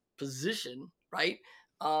your position, right?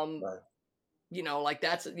 Like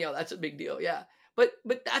that's a big deal. Yeah. But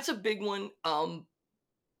that's a big one.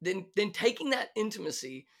 Then taking that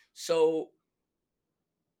intimacy. So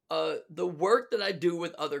the work that I do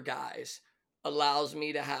with other guys allows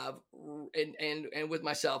me to have, and with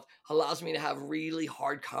myself, allows me to have really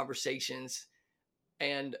hard conversations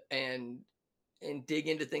and dig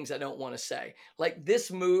into things I don't want to say. Like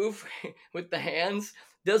this move with the hands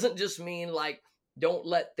doesn't just mean like, don't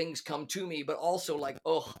let things come to me, but also like,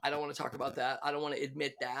 oh, I don't want to talk about that. I don't want to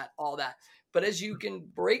admit that, all that. But as you can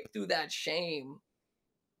break through that shame,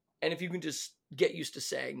 and if you can just get used to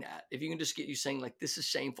saying that, if you can just get used to saying like, this is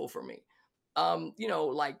shameful for me.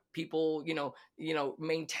 Like people,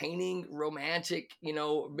 maintaining romantic,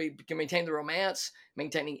 can maintain the romance,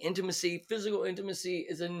 maintaining intimacy, physical intimacy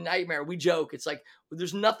is a nightmare. We joke. It's like,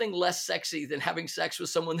 there's nothing less sexy than having sex with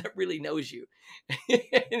someone that really knows you.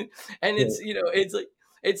 and it's, and it's,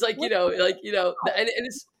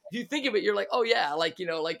 if you think of it, you're like, oh yeah,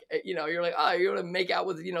 you're like, oh, you're gonna make out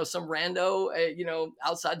with, some rando,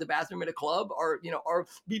 outside the bathroom at a club, or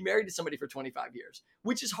be married to somebody for 25 years,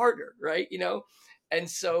 which is harder, right? And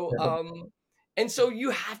so, you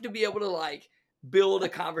have to be able to like build a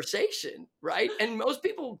conversation, right? And most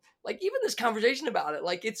people, like even this conversation about it,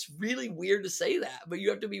 like it's really weird to say that, but you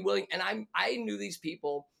have to be willing. And I knew these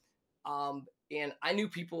people, and I knew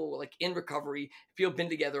people like in recovery, people have been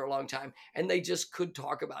together a long time, and they just could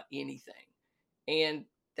talk about anything. And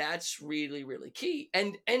that's really, really key.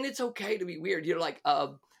 And it's okay to be weird. You're like,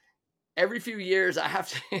 every few years I have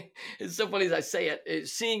to, it's so funny as I say it,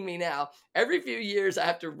 seeing me now, every few years I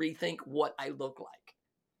have to rethink what I look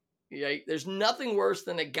like. Right? There's nothing worse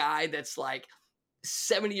than a guy that's like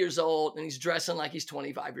 70 years old and he's dressing like he's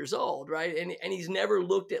 25 years old, right? And he's never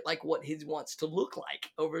looked at like what he wants to look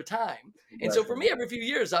like over time. And so for me, every few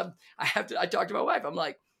years, I talk to my wife. I'm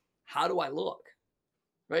like, how do I look?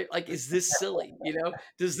 Right? Like, is this silly?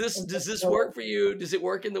 Does this work for you? Does it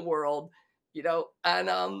work in the world?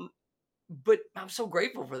 And but I'm so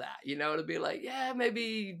grateful for that, to be like, yeah,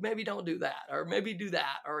 maybe don't do that, or maybe do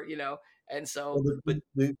that, or and so, well,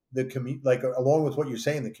 like along with what you're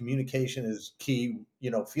saying, the communication is key.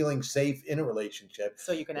 Feeling safe in a relationship,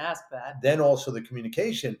 so you can ask that. Then also the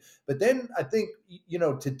communication, but then I think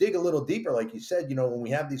to dig a little deeper, like you said, when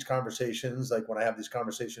we have these conversations, like when I have these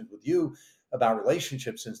conversations with you about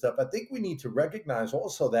relationships and stuff, I think we need to recognize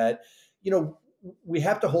also that we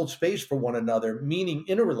have to hold space for one another, meaning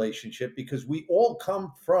in a relationship, because we all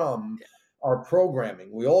come from our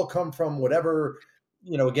programming. We all come from whatever,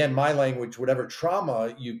 again, my language, whatever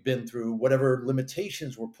trauma you've been through, whatever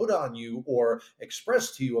limitations were put on you or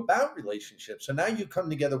expressed to you about relationships. So now you come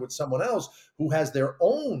together with someone else who has their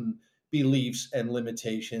own beliefs and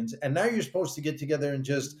limitations. And now you're supposed to get together and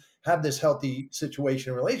just have this healthy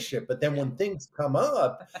situation relationship. But then when things come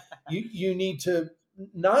up, you need to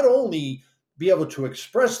not only be able to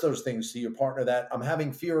express those things to your partner, that I'm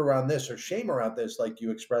having fear around this or shame around this, like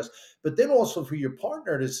you expressed, but then also for your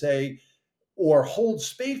partner to say, or hold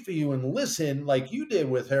space for you and listen like you did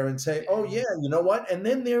with her and say, oh yeah, you know what? And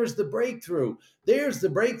then there's the breakthrough. There's the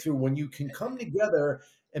breakthrough when you can come together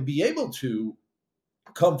and be able to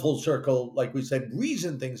come full circle, like we said,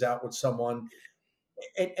 reason things out with someone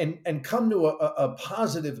and come to a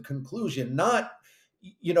positive conclusion. Not,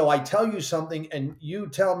 I tell you something and you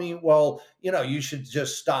tell me, well, you should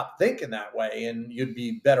just stop thinking that way and you'd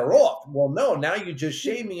be better off. Well, no, now you just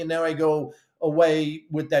shame me and now I go away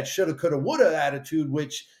with that shoulda, coulda, woulda attitude,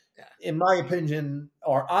 which in my opinion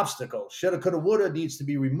are obstacles. Shoulda, coulda, woulda needs to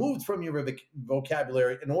be removed from your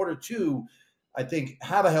vocabulary in order to, I think,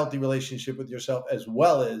 have a healthy relationship with yourself as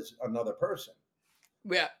well as another person.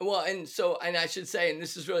 Yeah, well, and I should say, and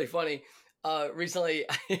this is really funny, recently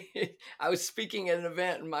I was speaking at an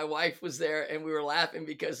event and my wife was there and we were laughing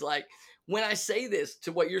because, like, when I say this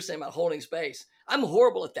to what you're saying about holding space, I'm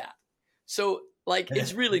horrible at that. So, like,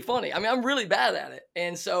 it's really funny. I mean, I'm really bad at it.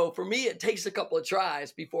 And so for me, it takes a couple of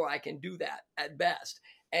tries before I can do that at best.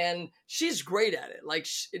 And she's great at it. Like,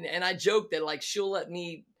 and I joke that, like, she'll let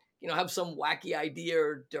me, have some wacky idea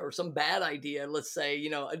or some bad idea, let's say,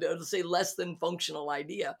 let's say less than functional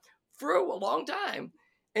idea for a long time.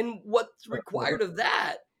 And what's required of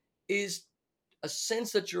that is a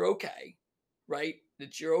sense that you're okay, right?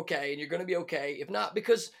 That you're okay and you're going to be okay. If not,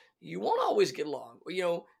 because you won't always get along. We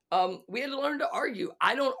had to learn to argue.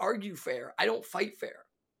 I don't argue fair. I don't fight fair.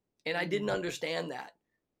 And I didn't understand that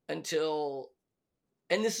until...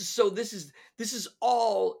 And this is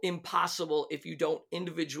all impossible if you don't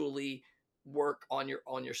individually work on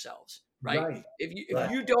yourselves, right?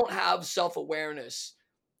 If you don't have self-awareness,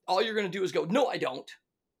 all you're going to do is go, no, I don't,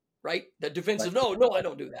 right? The defensive, no, I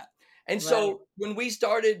don't do that. And so when we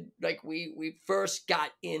started, like we first got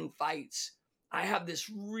in fights, I have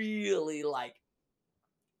this really like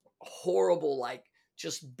horrible, like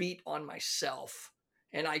just beat on myself.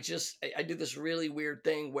 And I do this really weird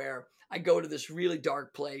thing where I go to this really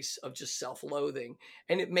dark place of just self-loathing,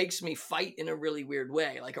 and it makes me fight in a really weird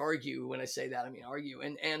way, like argue. When I say that, I mean argue.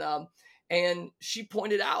 And she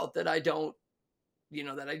pointed out that I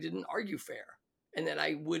didn't argue fair, and that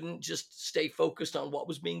I wouldn't just stay focused on what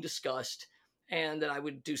was being discussed, and that I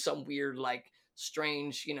would do some weird, like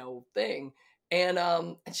strange, thing.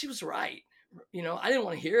 And she was right. I didn't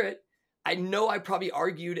want to hear it. I know I probably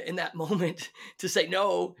argued in that moment to say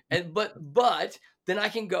no, but then I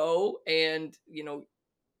can go and,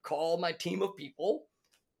 call my team of people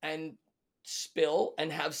and spill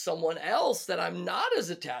and have someone else that I'm not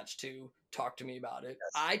as attached to talk to me about it.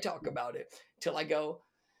 Yes. I talk about it till I go,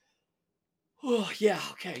 oh yeah,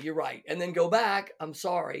 okay, you're right. And then go back, I'm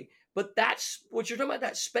sorry. But that's what you're talking about,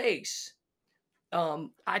 that space.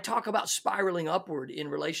 I talk about spiraling upward in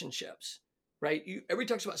relationships. Right? Everybody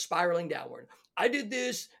talks about spiraling downward. I did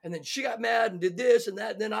this, and then she got mad and did this and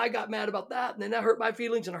that, and then I got mad about that, and then that hurt my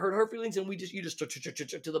feelings and I hurt her feelings, and you just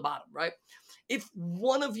to the bottom, right? If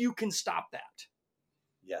one of you can stop that,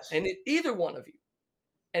 yes, and either one of you,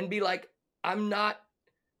 and be like, I'm not.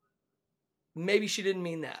 Maybe she didn't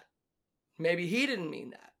mean that. Maybe he didn't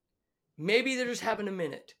mean that. Maybe they're just having a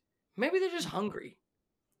minute. Maybe they're just hungry.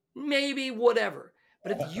 Maybe whatever.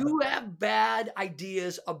 But if you have bad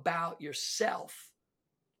ideas about yourself,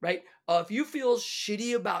 right? If you feel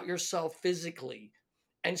shitty about yourself physically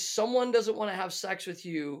and someone doesn't want to have sex with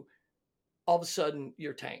you, all of a sudden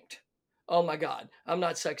you're tanked. Oh my God, I'm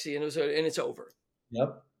not sexy and it's over.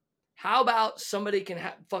 Yep. How about somebody can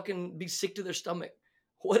fucking be sick to their stomach?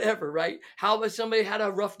 Whatever, right? How about somebody had a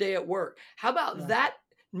rough day at work? How about that?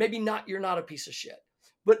 Maybe not, you're not a piece of shit.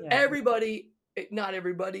 But everybody... Not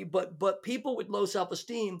everybody, but people with low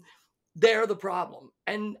self-esteem, they're the problem.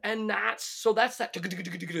 And that's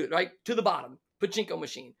that, right? To the bottom, pachinko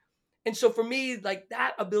machine. And so for me, like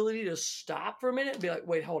that ability to stop for a minute and be like,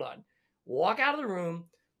 wait, hold on. Walk out of the room,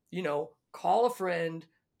 call a friend,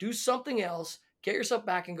 do something else, get yourself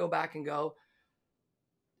back and go,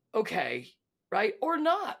 okay, right? Or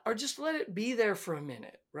not, or just let it be there for a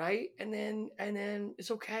minute, right? And then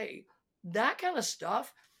it's okay. That kind of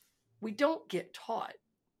stuff we don't get taught,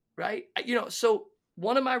 right? So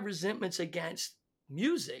one of my resentments against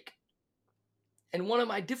music and one of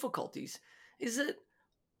my difficulties is that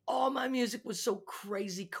all my music was so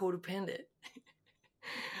crazy codependent.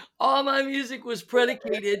 All my music was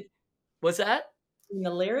predicated. What's that? In the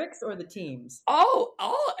lyrics or the teams? Oh,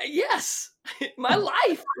 yes. My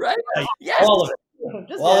life, right? Yes. All of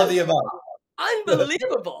it. All of the above.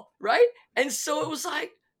 Unbelievable, right? And so it was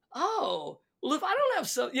like, oh, well, if I don't have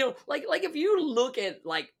some, like if you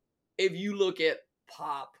look at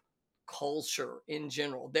pop culture in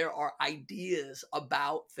general. There are ideas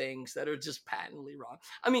about things that are just patently wrong.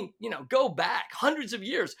 I mean, go back hundreds of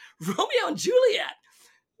years. Romeo and Juliet.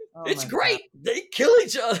 Oh, it's great. God. They kill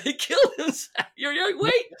each other. They kill themselves. You're like,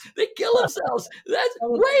 wait, they kill themselves. That's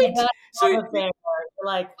wait. So you're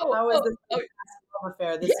like, how is this love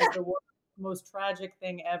affair? This is the most tragic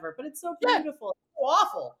thing ever. But it's so beautiful. It's so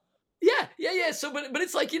awful. Yeah. So, but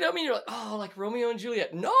it's like, you're like, oh, like Romeo and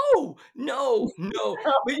Juliet. No.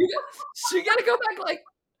 But you got to go back like,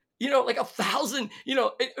 like 1,000,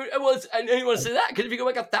 it was, I didn't want to say that, because if you go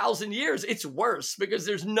back 1,000 years, it's worse, because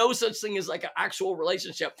there's no such thing as like an actual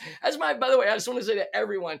relationship. By the way, I just want to say to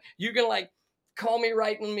everyone, you can like call me,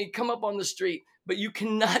 write me, come up on the street, but you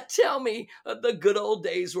cannot tell me that the good old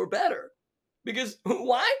days were better. Because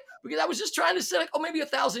why? Because I was just trying to say like, maybe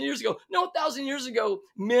 1,000 years ago. No, 1,000 years ago,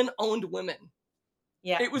 men owned women.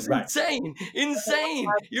 Yeah, it was insane.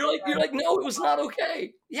 You're like, no, it was not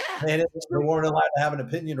okay. Yeah, and they weren't allowed to have an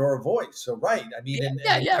opinion or a voice. So right, I mean,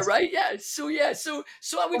 right, yeah. So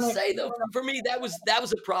I would say though, for me, that was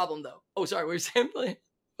a problem though. Oh, sorry, we were saying.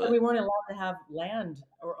 We weren't allowed to have land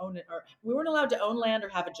or own it, or we weren't allowed to own land or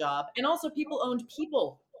have a job, and also people owned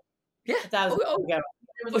people. Yeah, 1,000 years ago.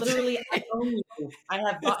 There was literally, I own you. I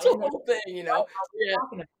have it's the whole thing, Yeah.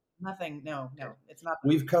 Nothing. No, it's not.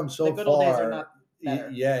 We've come so far. The good old days are not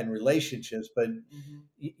better. Yeah, in relationships, but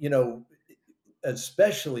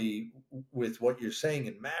especially with what you're saying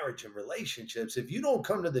in marriage and relationships, if you don't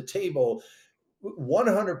come to the table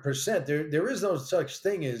 100%, there is no such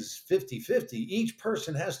thing as 50-50. Each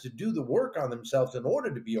person has to do the work on themselves in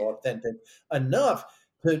order to be authentic enough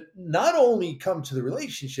to not only come to the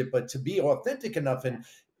relationship, but to be authentic enough and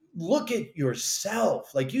look at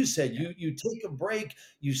yourself. Like you said, you take a break,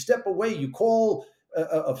 you step away, you call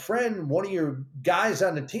a friend, one of your guys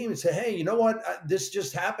on the team, and say, hey, you know what? This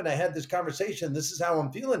just happened. I had this conversation. This is how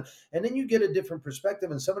I'm feeling. And then you get a different perspective.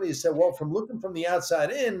 And somebody has said, well, from looking from the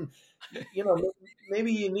outside in,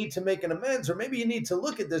 maybe you need to make an amends, or maybe you need to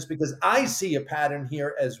look at this because I see a pattern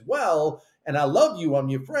here as well. And I love you. I'm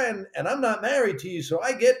your friend and I'm not married to you. So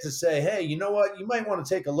I get to say, hey, you know what? You might want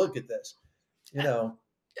to take a look at this, Yeah,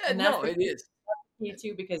 no, it is. Me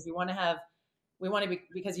too, because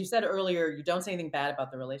because you said earlier, you don't say anything bad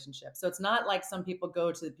about the relationship. So it's not like some people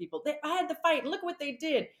go to the people, I had the fight, look what they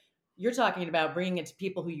did. You're talking about bringing it to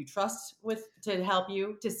people who you trust with to help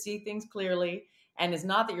you to see things clearly. And it's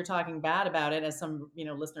not that you're talking bad about it, as some,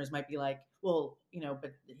 listeners might be like, well,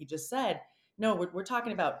 but he just said, no, we're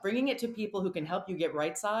talking about bringing it to people who can help you get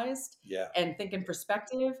right-sized and think in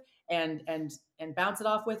perspective and bounce it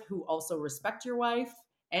off with, who also respect your wife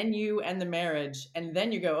and you and the marriage. And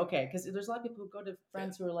then you go, okay, because there's a lot of people who go to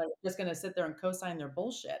friends who are like just going to sit there and co-sign their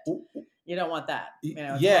bullshit. You don't want that.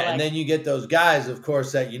 And then you get those guys, of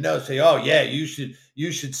course, that say, oh yeah, you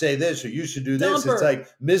should say this or you should do this. It's like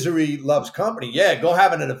misery loves company. Yeah, go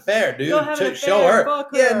having an affair, dude. Show her.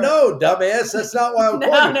 Yeah, no, dumbass. That's not why I'm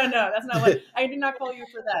calling you. No, that's not what I did not call you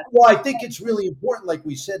for that. Well, I think it's really important, like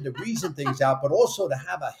we said, to reason things out, but also to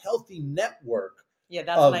have a healthy network. Yeah,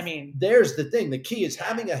 that's what I mean. There's the thing. The key is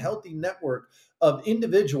having a healthy network of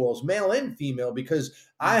individuals, male and female, because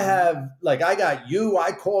I got you,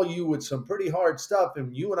 I call you with some pretty hard stuff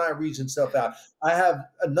and you and I reason stuff out. I have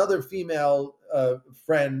another female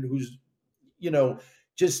friend who's,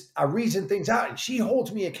 I reason things out and she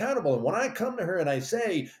holds me accountable. And when I come to her and I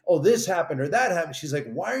say, oh, this happened or that happened, she's like,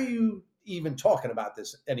 why are you even talking about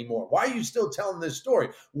this anymore? Why are you still telling this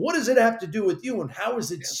story? What does it have to do with you and how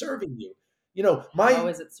is it serving you? How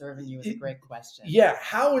is it serving you is a great question. Yeah.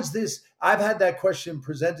 How is this? I've had that question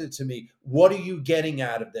presented to me. What are you getting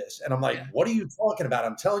out of this? And I'm like, what are you talking about?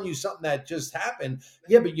 I'm telling you something that just happened.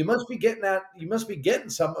 Yeah, but you must be getting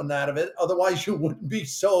something out of it. Otherwise you wouldn't be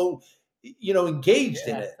so, engaged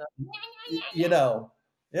in it,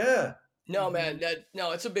 Yeah. No, man,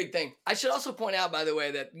 it's a big thing. I should also point out, by the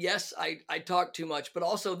way, that yes, I talk too much, but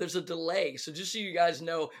also there's a delay. So just so you guys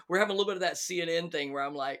know, we're having a little bit of that CNN thing where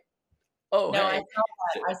I'm like, oh, no, hey.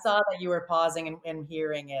 I saw that you were pausing and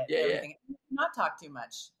hearing it. Yeah. Not talk too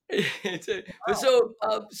much. But so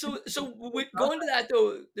going to that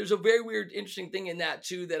though, there's a very weird, interesting thing in that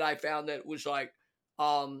too that I found that was like,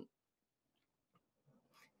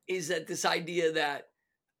 is that this idea that,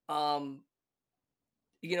 and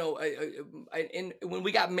when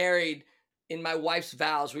we got married, in my wife's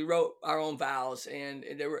vows, we wrote our own vows, and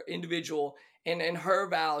they were individual. And in her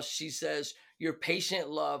vows, she says, your patient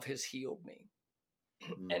love has healed me.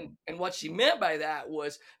 And what she meant by that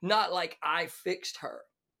was not like I fixed her,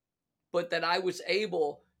 but that I was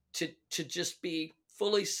able to just be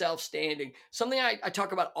fully self-standing. Something I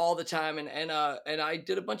talk about all the time, and I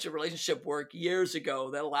did a bunch of relationship work years ago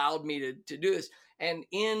that allowed me to do this. And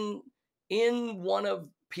in one of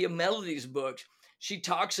Pia Mellody's books, she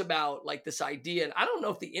talks about like this idea, and I don't know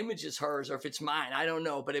if the image is hers or if it's mine. I don't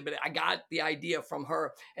know, but I got the idea from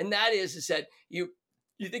her, and that is that you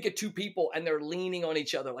think of two people and they're leaning on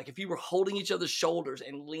each other, like if you were holding each other's shoulders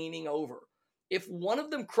and leaning over. If one of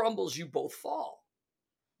them crumbles, you both fall.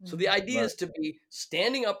 So the idea is to be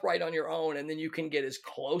standing upright on your own, and then you can get as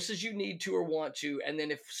close as you need to or want to. And then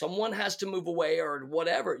if someone has to move away or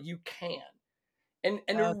whatever, you can. And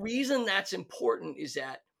the reason that's important is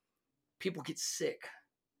that people get sick.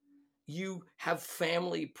 You have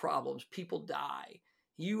family problems. People die.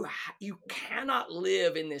 You cannot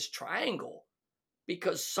live in this triangle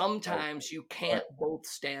because sometimes you can't both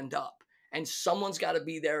stand up. And someone's got to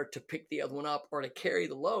be there to pick the other one up or to carry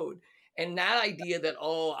the load. And that idea that,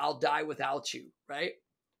 oh, I'll die without you, right?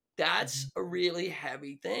 That's a really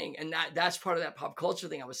heavy thing. And that's part of that pop culture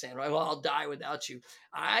thing I was saying, right? Well, I'll die without you.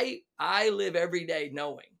 I live every day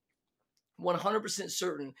knowing 100%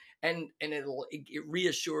 certain, and it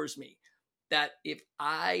reassures me that if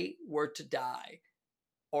I were to die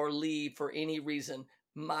or leave for any reason,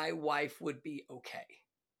 my wife would be okay.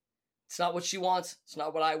 It's not what she wants. It's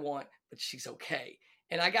not what I want, but she's okay.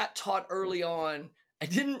 And I got taught early on, I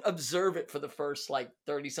didn't observe it for the first like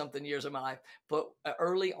 30 something years of my life, but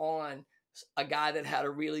early on, a guy that had a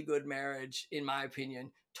really good marriage, in my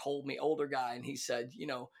opinion, told me, older guy, and he said,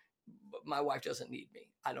 my wife doesn't need me.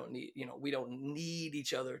 I don't need, we don't need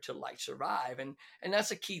each other to like survive. And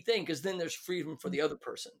that's a key thing, because then there's freedom for the other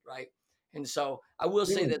person. Right. And so I will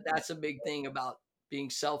say that that's a big thing about being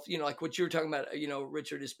like what you were talking about,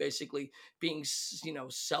 Richard, is basically being,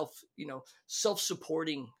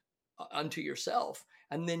 self-supporting unto yourself.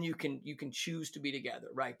 And then you can choose to be together.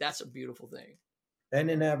 Right. That's a beautiful thing. And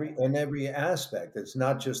in every aspect, it's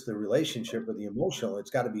not just the relationship or the emotional. It's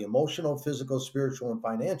got to be emotional, physical, spiritual, and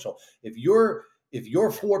financial. If your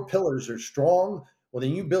 4 pillars are strong, well,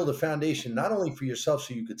 then you build a foundation not only for yourself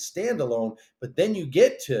so you could stand alone, but then you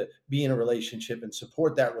get to be in a relationship and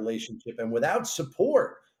support that relationship. And without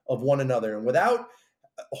support of one another and without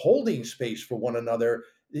holding space for one another,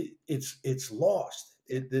 it's lost.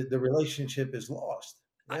 The relationship is lost.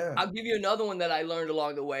 Yeah. I'll give you another one that I learned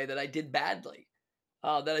along the way that I did badly.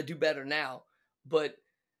 That I do better now. But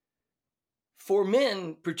for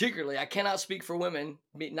men particularly, I cannot speak for women,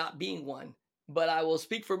 not being one, but I will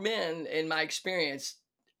speak for men. In my experience,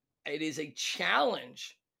 it is a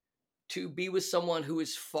challenge to be with someone who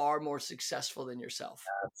is far more successful than yourself.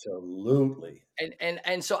 Absolutely.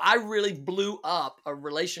 And so I really blew up a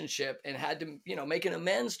relationship and had to, make an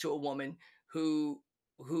amends to a woman who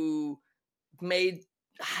made,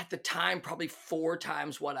 at the time, probably 4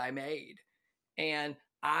 times what I made. And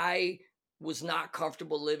I was not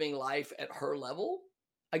comfortable living life at her level.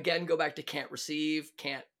 Again, go back to can't receive,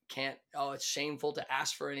 can't, it's shameful to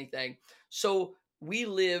ask for anything. So we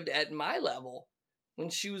lived at my level when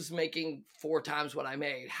she was making 4 times what I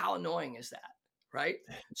made. How annoying is that? Right.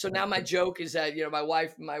 So now my joke is that, my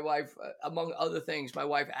wife, among other things, my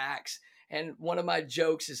wife acts. And one of my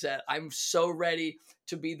jokes is that I'm so ready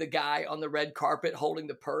to be the guy on the red carpet holding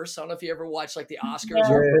the purse. I don't know if you ever watch like the Oscars.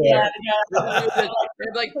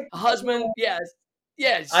 Like a husband. Yes.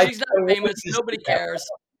 She's not famous. Nobody cares.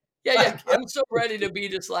 Yeah. I'm so ready to be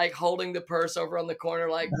just like holding the purse over on the corner,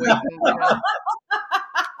 like waiting.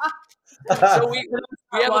 So we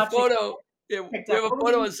have a photo. Yeah, we have a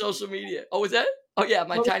photo on social media. Oh, was that? Oh, yeah,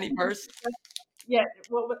 my tiny purse. Yeah, it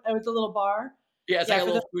was a little bar. Yeah, it's like a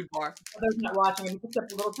little food bar. Those not watching, he picked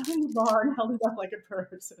up a little tiny bar and held it up like a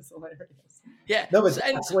purse. It was hilarious. Yeah, and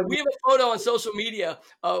we have a photo on social media.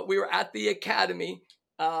 We were at the Academy,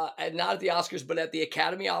 and not at the Oscars, but at the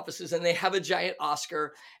Academy offices, and they have a giant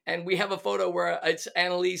Oscar. And we have a photo where it's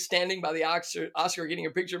Annalise standing by the Oscar getting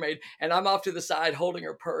a picture made, and I'm off to the side holding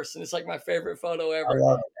her purse, and it's like my favorite photo ever. I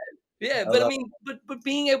love it. Yeah, but I mean, but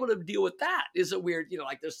being able to deal with that is a weird,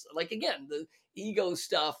 like there's like, again, the ego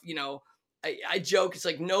stuff, I joke, it's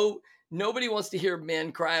like nobody wants to hear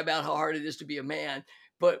men cry about how hard it is to be a man,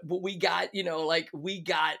 but we got, we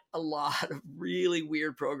got a lot of really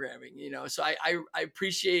weird programming, so I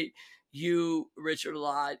appreciate you, Richard, a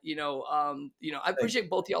lot, I appreciate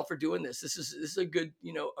both of y'all for doing this. This is a good,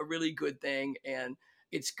 a really good thing. And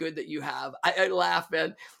it's good that you have, I laugh,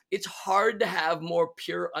 man. It's hard to have more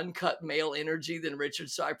pure, uncut male energy than Richard.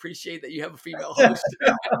 So I appreciate that you have a female host.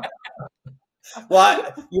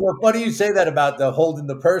 Well, funny you say that about the holding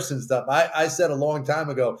the purse and stuff. I said a long time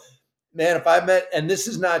ago, man, if I met, and this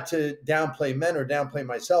is not to downplay men or downplay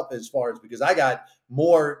myself as far as, because I got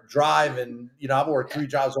more drive and, I've worked 3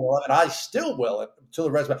 jobs in my life and I still will until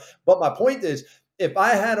the rest of my, but my point is, if I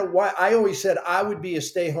had a wife, I always said I would be a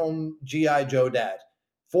stay-home GI Joe dad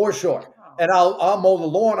for sure. And I'll mow the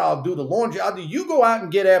lawn. I'll do the laundry. You go out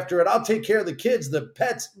and get after it. I'll take care of the kids, the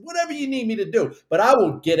pets, whatever you need me to do. But I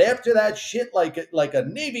will get after that shit like a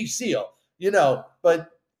Navy SEAL, but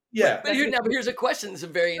yeah. But here's a question. It's a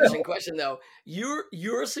very interesting question, though.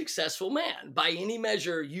 You're a successful man by any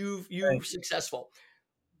measure. You're successful.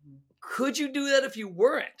 Could you do that if you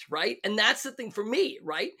weren't, right? And that's the thing for me,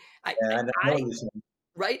 right?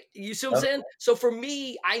 Right? You see what I'm saying? So for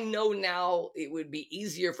me, I know now it would be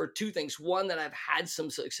easier for 2 things. One, that I've had some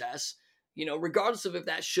success, regardless of if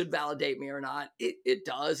that should validate me or not. It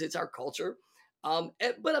does. It's our culture.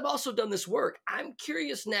 But I've also done this work. I'm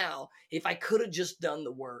curious now if I could have just done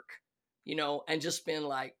the work, and just been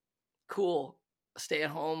like, cool,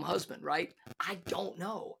 stay-at-home husband, right? I don't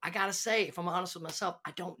know. I gotta say, if I'm honest with myself,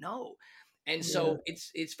 I don't know. And so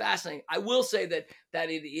it's fascinating. I will say that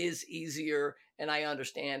it is easier, and I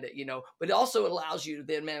understand it, but it also allows you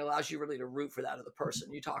really to root for that other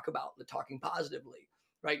person. You talk about the talking positively,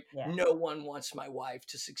 right? Yeah. No one wants my wife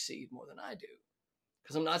to succeed more than I do,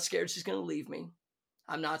 because I'm not scared she's going to leave me.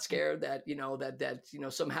 I'm not scared that,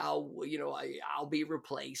 somehow, I'll be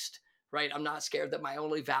replaced, right? I'm not scared that my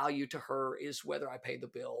only value to her is whether I pay the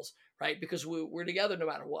bills, right? Because we're together no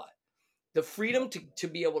matter what. The freedom to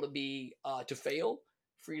be able to be, to fail,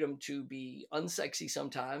 freedom to be unsexy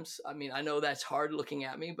sometimes. I mean, I know that's hard looking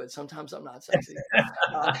at me, but sometimes I'm not sexy.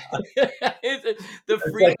 The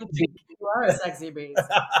freedom you are a sexy beast.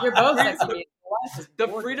 You're both sexy beasts. The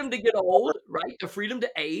freedom to get old, right? The freedom to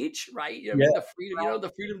age, right? The freedom,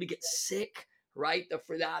 the freedom to get sick, right?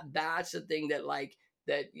 That's the thing that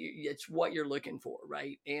it's what you're looking for,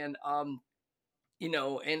 right? And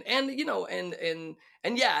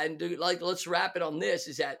let's wrap it on this,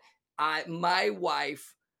 is that my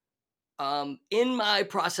wife, in my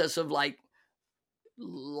process of like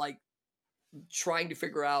trying to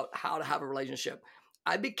figure out how to have a relationship,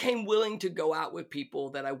 I became willing to go out with people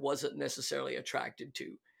that I wasn't necessarily attracted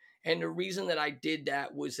to. And the reason that I did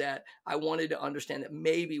that was that I wanted to understand that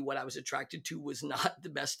maybe what I was attracted to was not the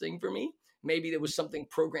best thing for me. Maybe there was something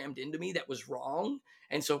programmed into me that was wrong.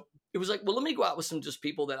 And so it was like, well, let me go out with some just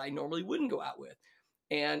people that I normally wouldn't go out with.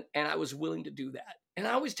 And I was willing to do that. And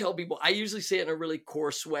I always tell people, I usually say it in a really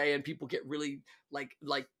coarse way, and people get really like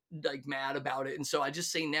mad about it. And so I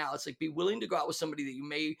just say now, it's like, be willing to go out with somebody that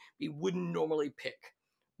you wouldn't normally pick.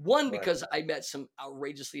 One, right, because I met some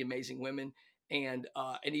outrageously amazing women. And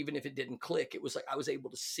even if it didn't click, it was like I was able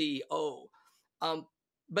to see,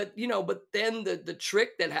 but then the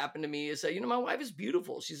trick that happened to me is that, my wife is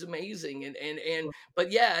beautiful. She's amazing.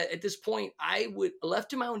 But yeah, at this point, left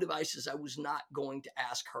to my own devices, I was not going to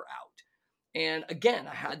ask her out. And again,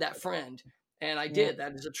 I had that friend, and I did.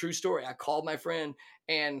 That is a true story. I called my friend,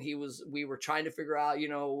 and we were trying to figure out,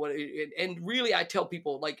 and really I tell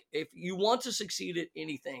people, like, if you want to succeed at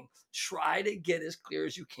anything, try to get as clear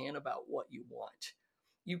as you can about what you want.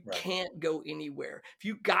 You can't go anywhere. If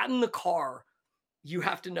you got in the car, you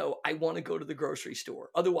have to know, I want to go to the grocery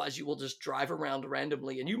store. Otherwise, you will just drive around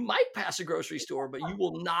randomly, and you might pass a grocery store, but you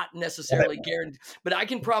will not necessarily guarantee. But I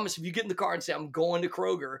can promise, if you get in the car and say, I'm going to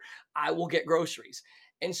Kroger, I will get groceries.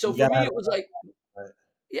 And so for me, it was like,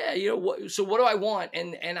 so what do I want?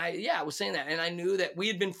 And I was saying that. And I knew that we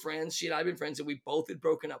had been friends. She and I had been friends, and we both had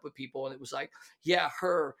broken up with people. And it was like,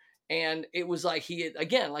 her. And it was like, he had,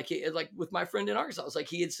 again, like with my friend in Arkansas, it was like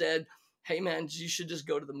he had said, hey man, you should just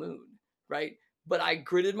go to the moon. Right. But I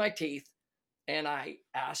gritted my teeth, and I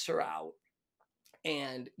asked her out,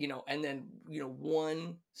 and, and then,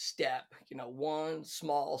 one step, one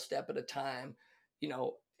small step at a time,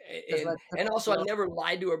 and also I never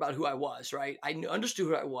lied to her about who I was, right? I understood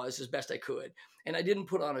who I was as best I could, and I didn't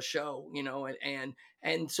put on a show,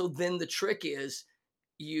 and so then the trick is,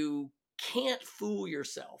 you can't fool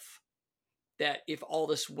yourself that if all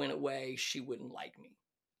this went away, she wouldn't like me.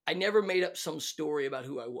 I never made up some story about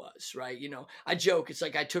who I was, right? I joke. It's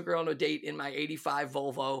like I took her on a date in my 85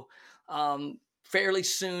 Volvo. Fairly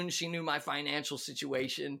soon, she knew my financial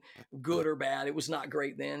situation, good or bad. It was not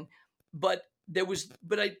great then, but I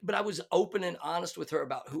was open and honest with her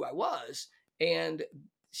about who I was, and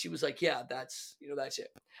she was like, "Yeah, that's it."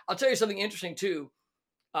 I'll tell you something interesting too.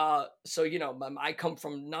 So I come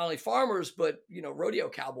from not only farmers, but rodeo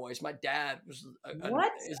cowboys. My dad was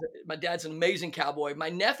my dad's an amazing cowboy. My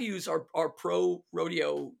nephews are pro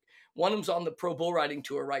rodeo. One of them's on the pro bull riding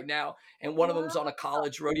tour right now, and one of them's on a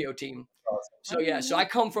college rodeo team. So yeah, so I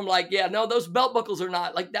come from like, no, those belt buckles are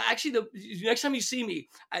not like that. Actually, the next time you see me,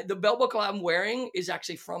 the belt buckle I'm wearing is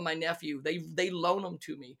actually from my nephew. They loan them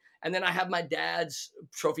to me, and then I have my dad's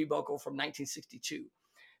trophy buckle from 1962.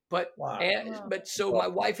 But so my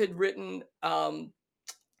wife had written,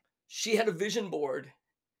 she had a vision board,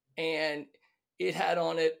 and it had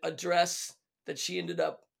on it a dress that she ended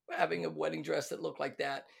up having, a wedding dress that looked like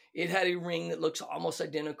that. It had a ring that looks almost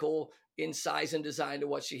identical in size and design to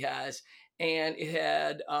what she has. And it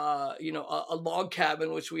had, a log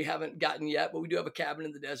cabin, which we haven't gotten yet, but we do have a cabin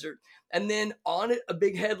in the desert. And then on it, a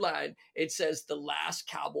big headline, it says "The Last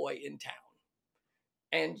Cowboy in Town."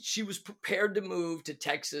 And she was prepared to move to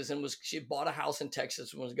Texas, and she had bought a house in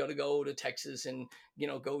Texas and was going to go to Texas and,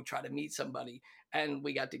 go try to meet somebody. And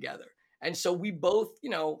we got together. And so we both,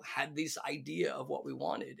 had this idea of what we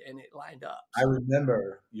wanted, and it lined up. I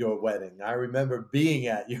remember your wedding. I remember being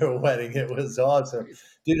at your wedding. It was awesome.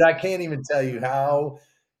 Dude, I can't even tell you how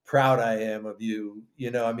proud I am of you. You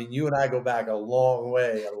and I go back a long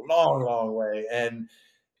way. And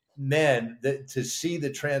man, to see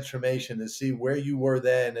the transformation, to see where you were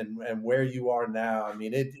then and where you are now, I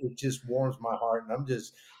mean, it just warms my heart. And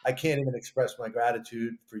I can't even express my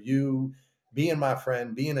gratitude for you being my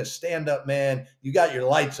friend, being a stand-up man. You got your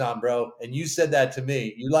lights on, bro. And you said that to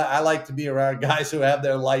me. I like to be around guys who have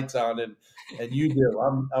their lights on, and you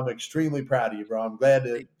do. I'm extremely proud of you, bro. I'm glad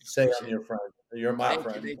to say I'm your friend. You're my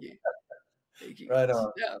friend. Thank you. Right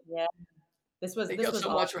on. Yeah. This was so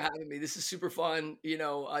awesome. much for having me. This is super fun.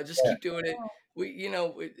 Just keep doing it.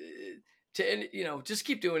 Just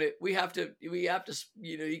keep doing it. We have to, you got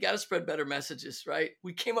to spread better messages, right?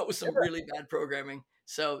 We came up with some really bad programming.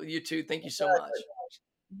 So you too. Thank you so much.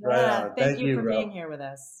 Right on. Thank you for being here with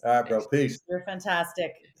us. All right, bro. Peace. You're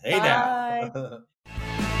fantastic. Hey, Bye. Now.